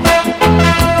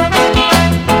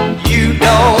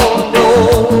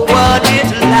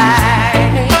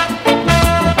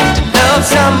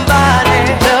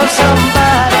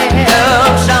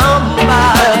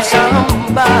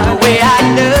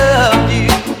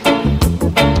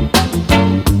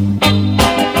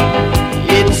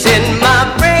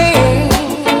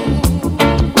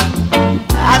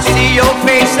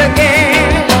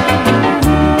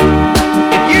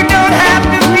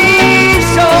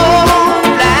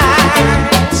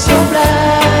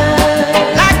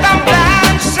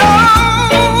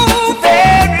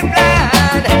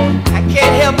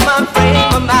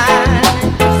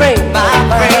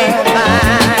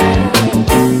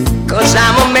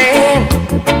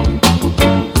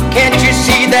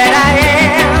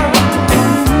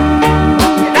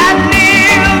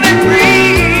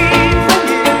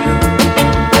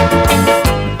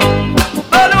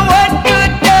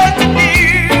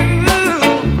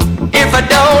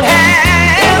 don't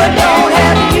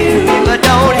have you, if I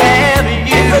don't have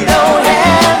you, if I don't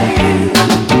have you,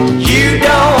 you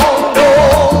don't know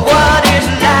what it's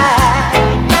like.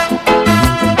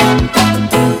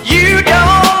 You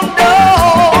don't know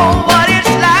what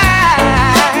it's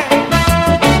like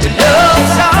to love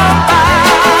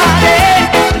somebody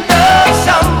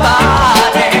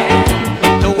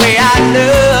the way I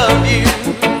love you.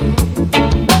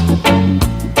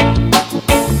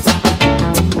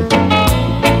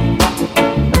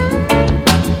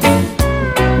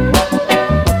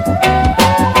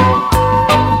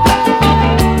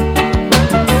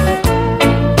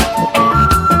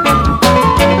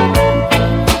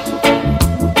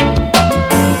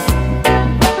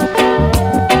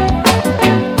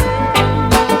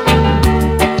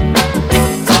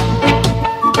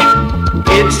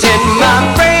 It's in my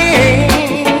brain.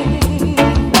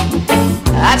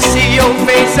 I see your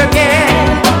face again.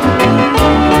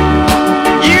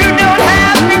 You don't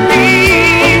have to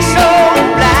be so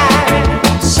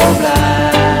blind, so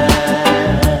blind.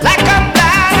 Like I'm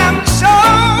blind, I'm so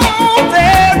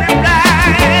very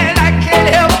blind. I can't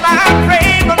help my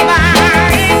frame of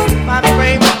mind, my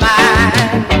frame of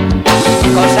mind.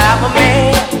 'Cause I'm a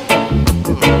man.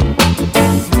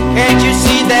 Can't you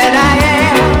see that I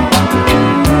am?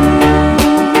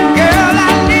 Girl,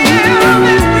 I live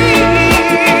and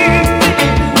breathe.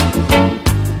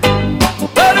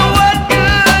 But what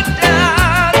good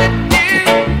does it do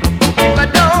if I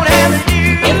don't have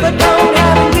you? If I don't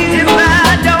have you, if I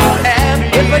don't have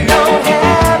you, if I don't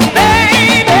have you,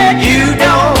 baby, you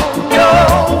don't know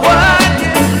what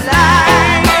it's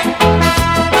like.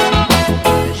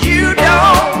 You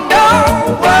don't know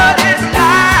what it's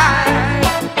like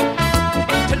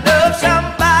to love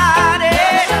somebody,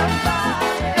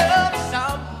 love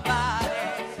somebody.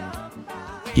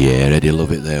 Yeah, Eddie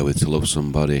Love it there with To Love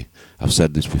Somebody. I've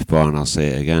said this before and I'll say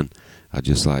it again. I'd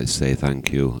just like to say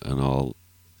thank you and all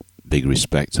big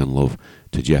respect and love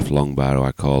to Jeff Longbar, who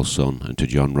I call son, and to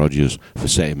John Rogers for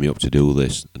setting me up to do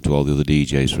this, and to all the other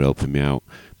DJs for helping me out.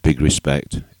 Big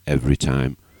respect every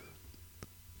time.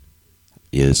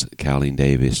 Here's Carleen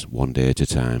Davis, One Day at a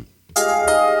Time.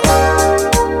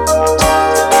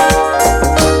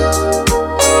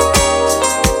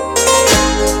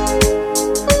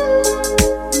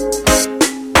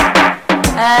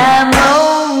 I'm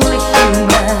only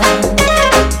human,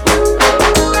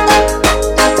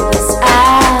 'cause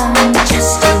I'm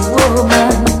just a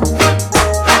woman.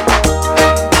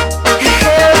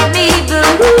 Help me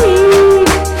believe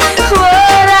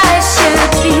what I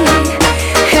should be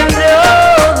and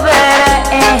know that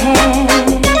I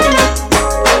am.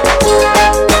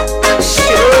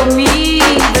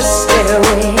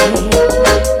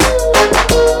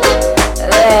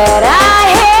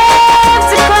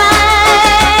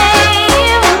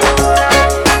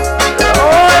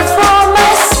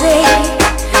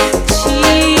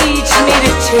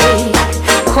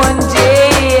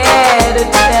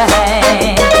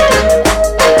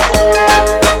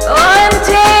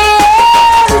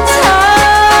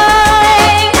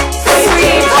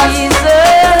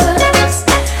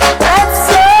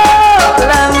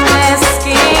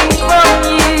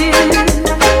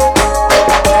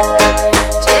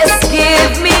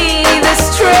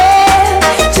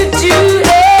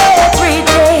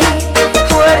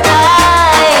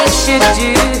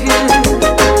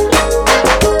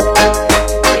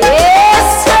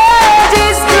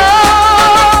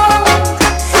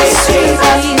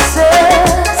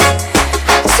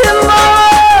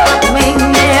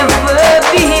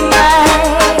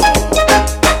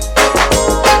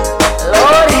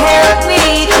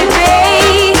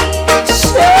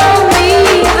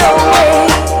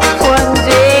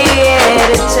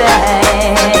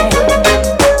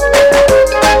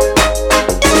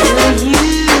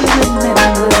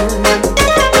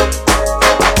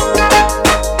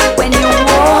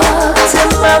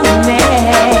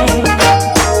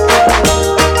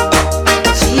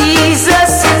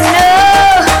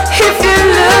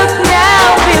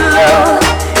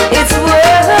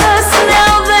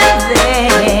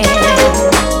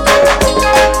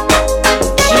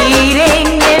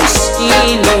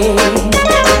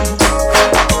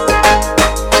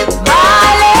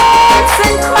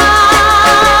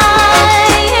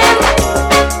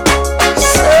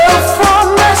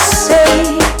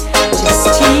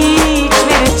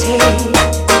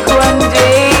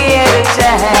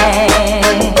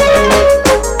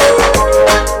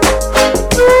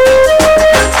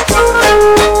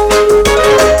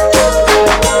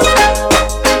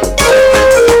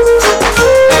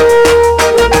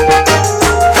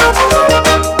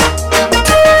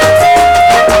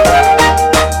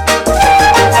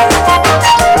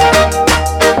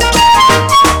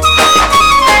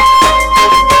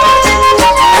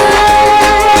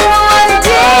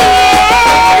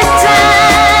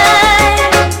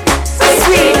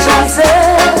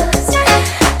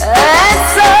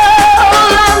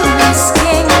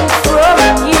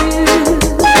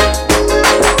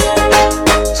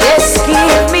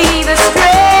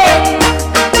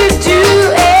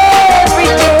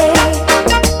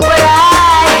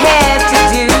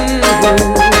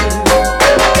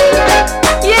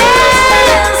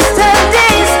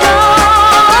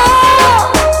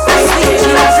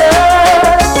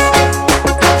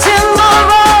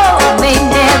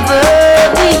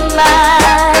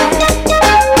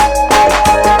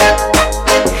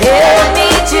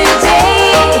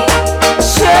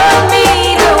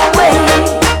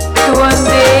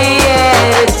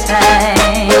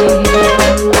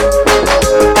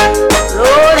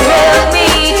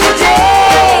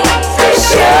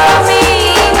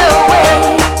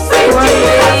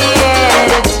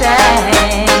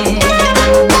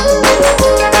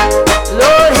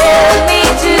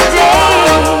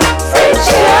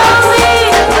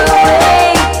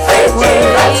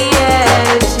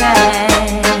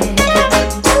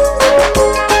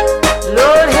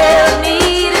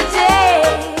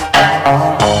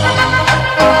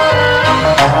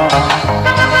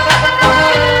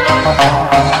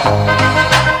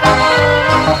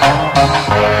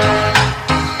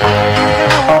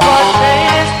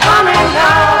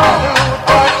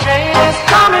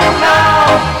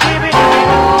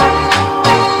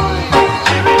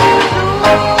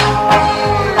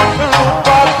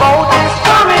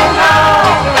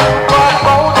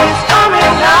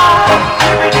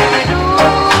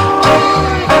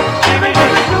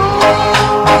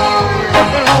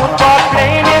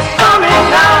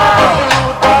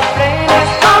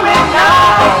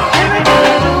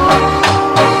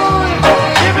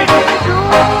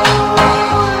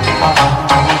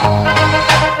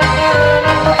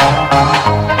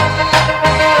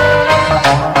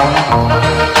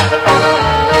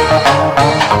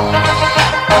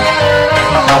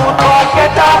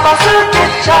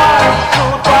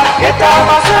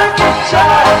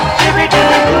 charge. Jibby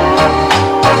dibby doo,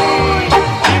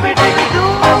 jibby dibby doo.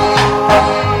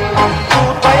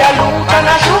 Shoot by a loot and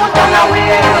a shoot and a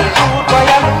wheel. Shoot by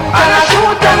a loot and a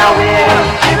shoot and a wheel.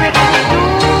 Jibby dibby doo,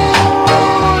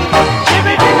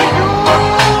 jibby dibby doo.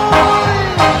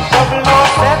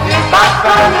 007 is back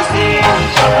on the scene.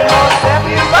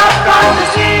 007 is back on the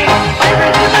scene. Jibby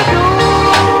dibby doo,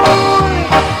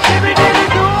 jibby dibby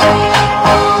doo.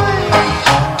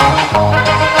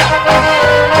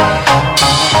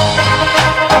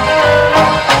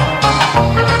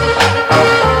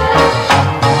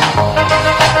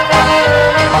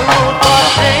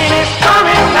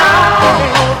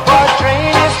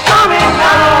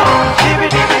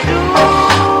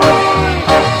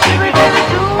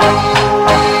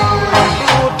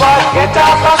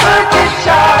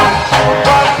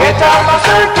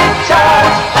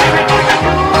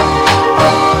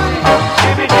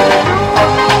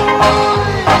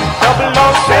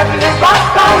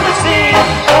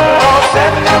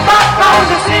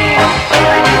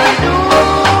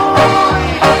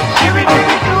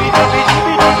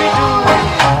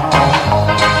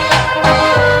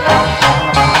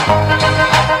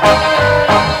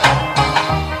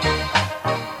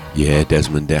 Yeah,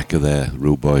 Desmond Dekker there,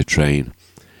 Rude Boy Train.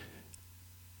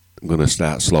 I'm going to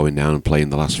start slowing down and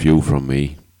playing the last few from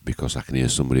me because I can hear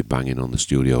somebody banging on the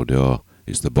studio door.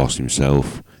 It's the boss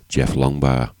himself, Jeff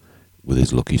Longbar, with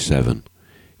his Lucky 7.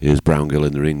 Here's Brown Girl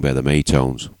in the Ring by the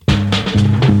Maytones.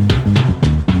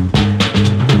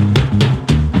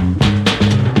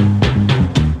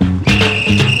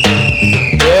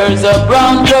 There's a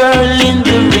brown girl in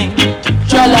the ring,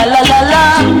 tra-la-la-la-la.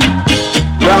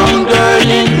 Brown girl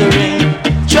in the ring,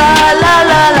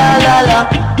 tra-la-la-la-la-la.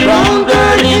 Brown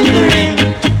girl in the ring,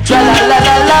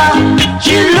 tra-la-la-la-la.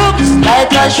 She looks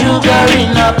like a sugar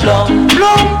in a plum,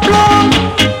 plum, plum.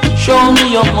 Show me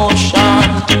your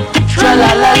motion,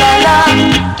 tra-la-la-la-la.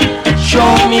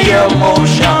 Show me your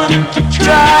motion,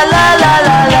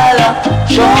 tra-la-la-la-la-la.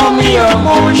 Show me your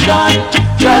motion,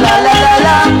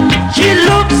 tra-la-la-la-la. She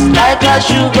looks like a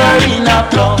sugar in a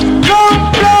plum,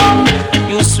 plum, plum.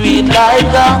 You sweet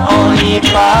like a honey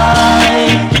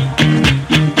pie.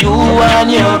 You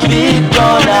and your big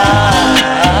brown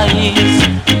eyes.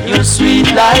 You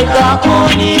sweet like a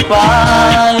honey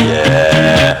pie.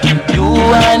 Yeah. You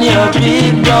and your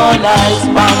big brown eyes.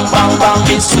 Bang, bang, bang,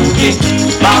 bisuki.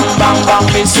 Bang, bang, bang,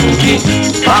 bisuki.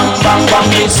 Bang, bang, bang,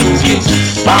 bisuki.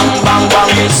 Bang, bang, bang,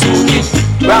 bisuki.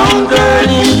 Brown girl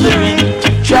in the ring,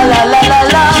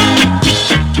 tra-la-la-la-la.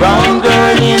 Brown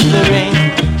girl in the ring,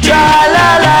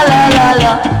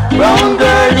 tra-la-la-la-la-la. Brown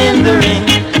girl in the ring,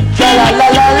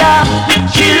 tra-la-la-la-la.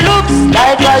 She looks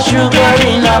like a sugar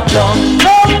in a plum,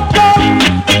 plum, plum.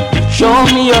 Show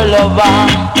me your lover,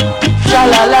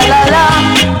 tra-la-la-la-la.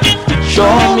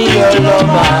 Show me your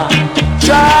lover,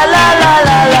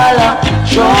 tra-la-la-la-la-la.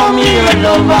 Show me your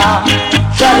lover,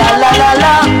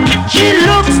 tra-la-la-la-la. She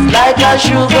looks like a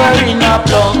sugar in a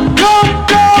plum, plum,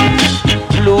 plum.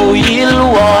 Blue Hill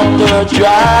water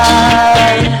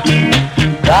dry,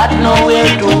 got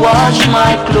nowhere to wash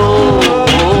my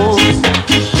clothes.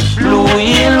 Blue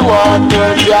Hill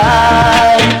water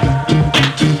dry,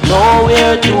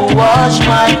 nowhere to wash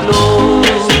my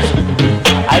clothes.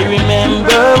 I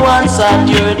remember one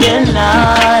Saturday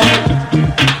night,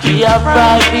 we have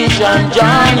fried fish and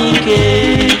Johnny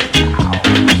cake.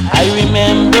 I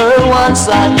remember one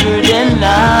Saturday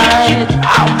night,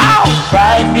 ow, ow,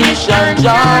 fried fish and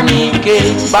Johnny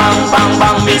cake. Bang, bang,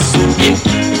 bang, Mitsuki.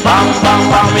 Bang, bang,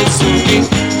 bang, Mitsuki.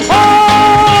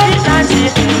 Oh,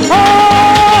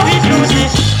 we do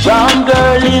it. Brown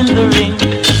girl in the ring,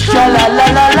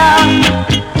 tra-la-la-la-la.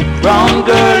 Brown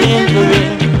girl in the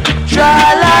ring,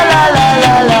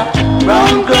 tra-la-la-la-la-la.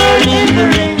 Brown girl in the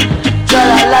ring,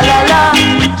 tra-la-la-la-la.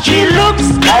 She looks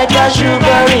like a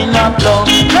sugar in a plum,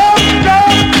 plum,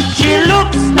 plum. She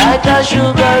looks like a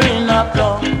sugar in a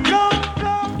plum.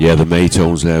 Yeah, the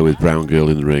Maytones there with Brown Girl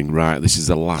in the Ring. Right, this is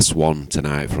the last one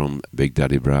tonight from Big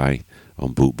Daddy Bry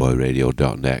on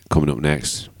bootboyradio.net. Coming up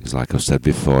next is, like I've said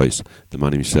before, it's the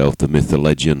man himself, the myth, the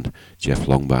legend, Jeff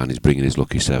Longbar. He's bringing his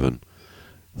Lucky 7.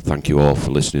 Thank you all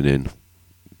for listening in.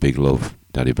 Big love,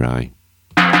 Daddy Bry.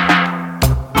 Now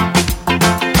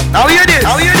hear this.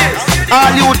 All you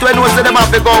to know say them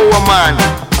have to go home, man.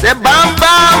 Say bam,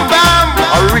 bam, bam.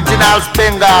 Original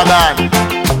Spengagan.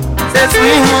 Say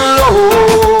swing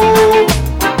low,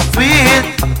 sweet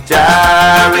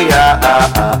chariot,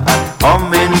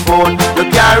 coming for to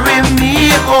carry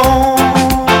me home.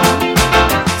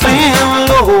 Swing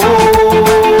low,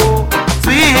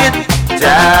 sweet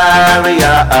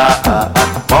chariot,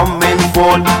 coming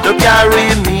for to carry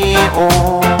me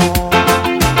home.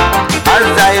 As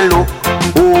I look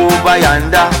over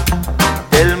yonder.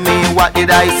 Tell me what did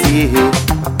I see?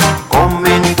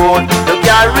 Coming forth to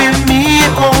carry me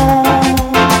home.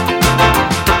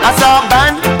 I saw a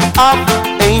band of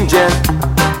angels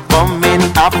coming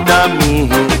after me,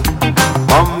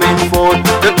 coming forth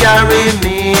to carry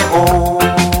me home.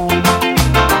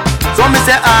 So me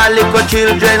say all little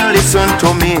children listen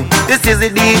to me. This is the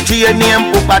DJ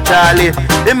named Papa Charlie.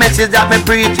 The message that me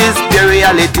preach is the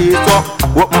reality. So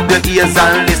open up your ears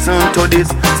and listen to this.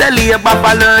 Say labor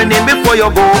for learning before you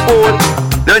go old.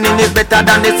 Learning is better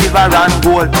than the silver and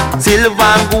gold. Silver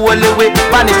and gold will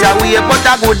vanish away, but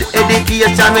a good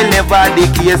education will never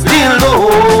decay. Still low,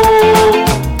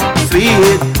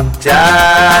 sweet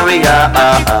chariot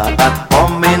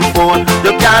coming forth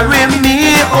to carry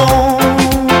me home.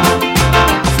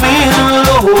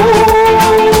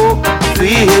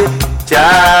 Sweet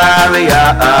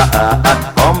chariot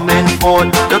coming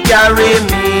forth to carry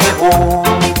me home.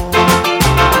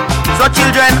 So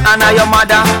children, honor your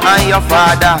mother and your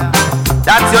father.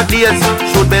 That's your days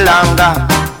should be longer.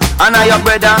 Honor your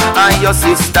brother and your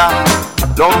sister.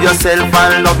 Love yourself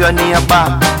and love your neighbor.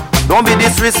 Don't be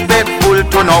disrespectful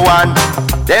to no one.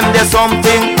 Them there's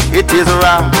something, it is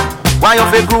wrong. Why you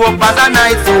fi grow up as a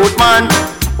nice old man?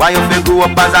 Why you fi grow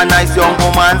up as a nice young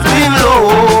woman? Swing low,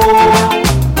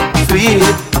 sweet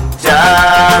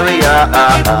chariot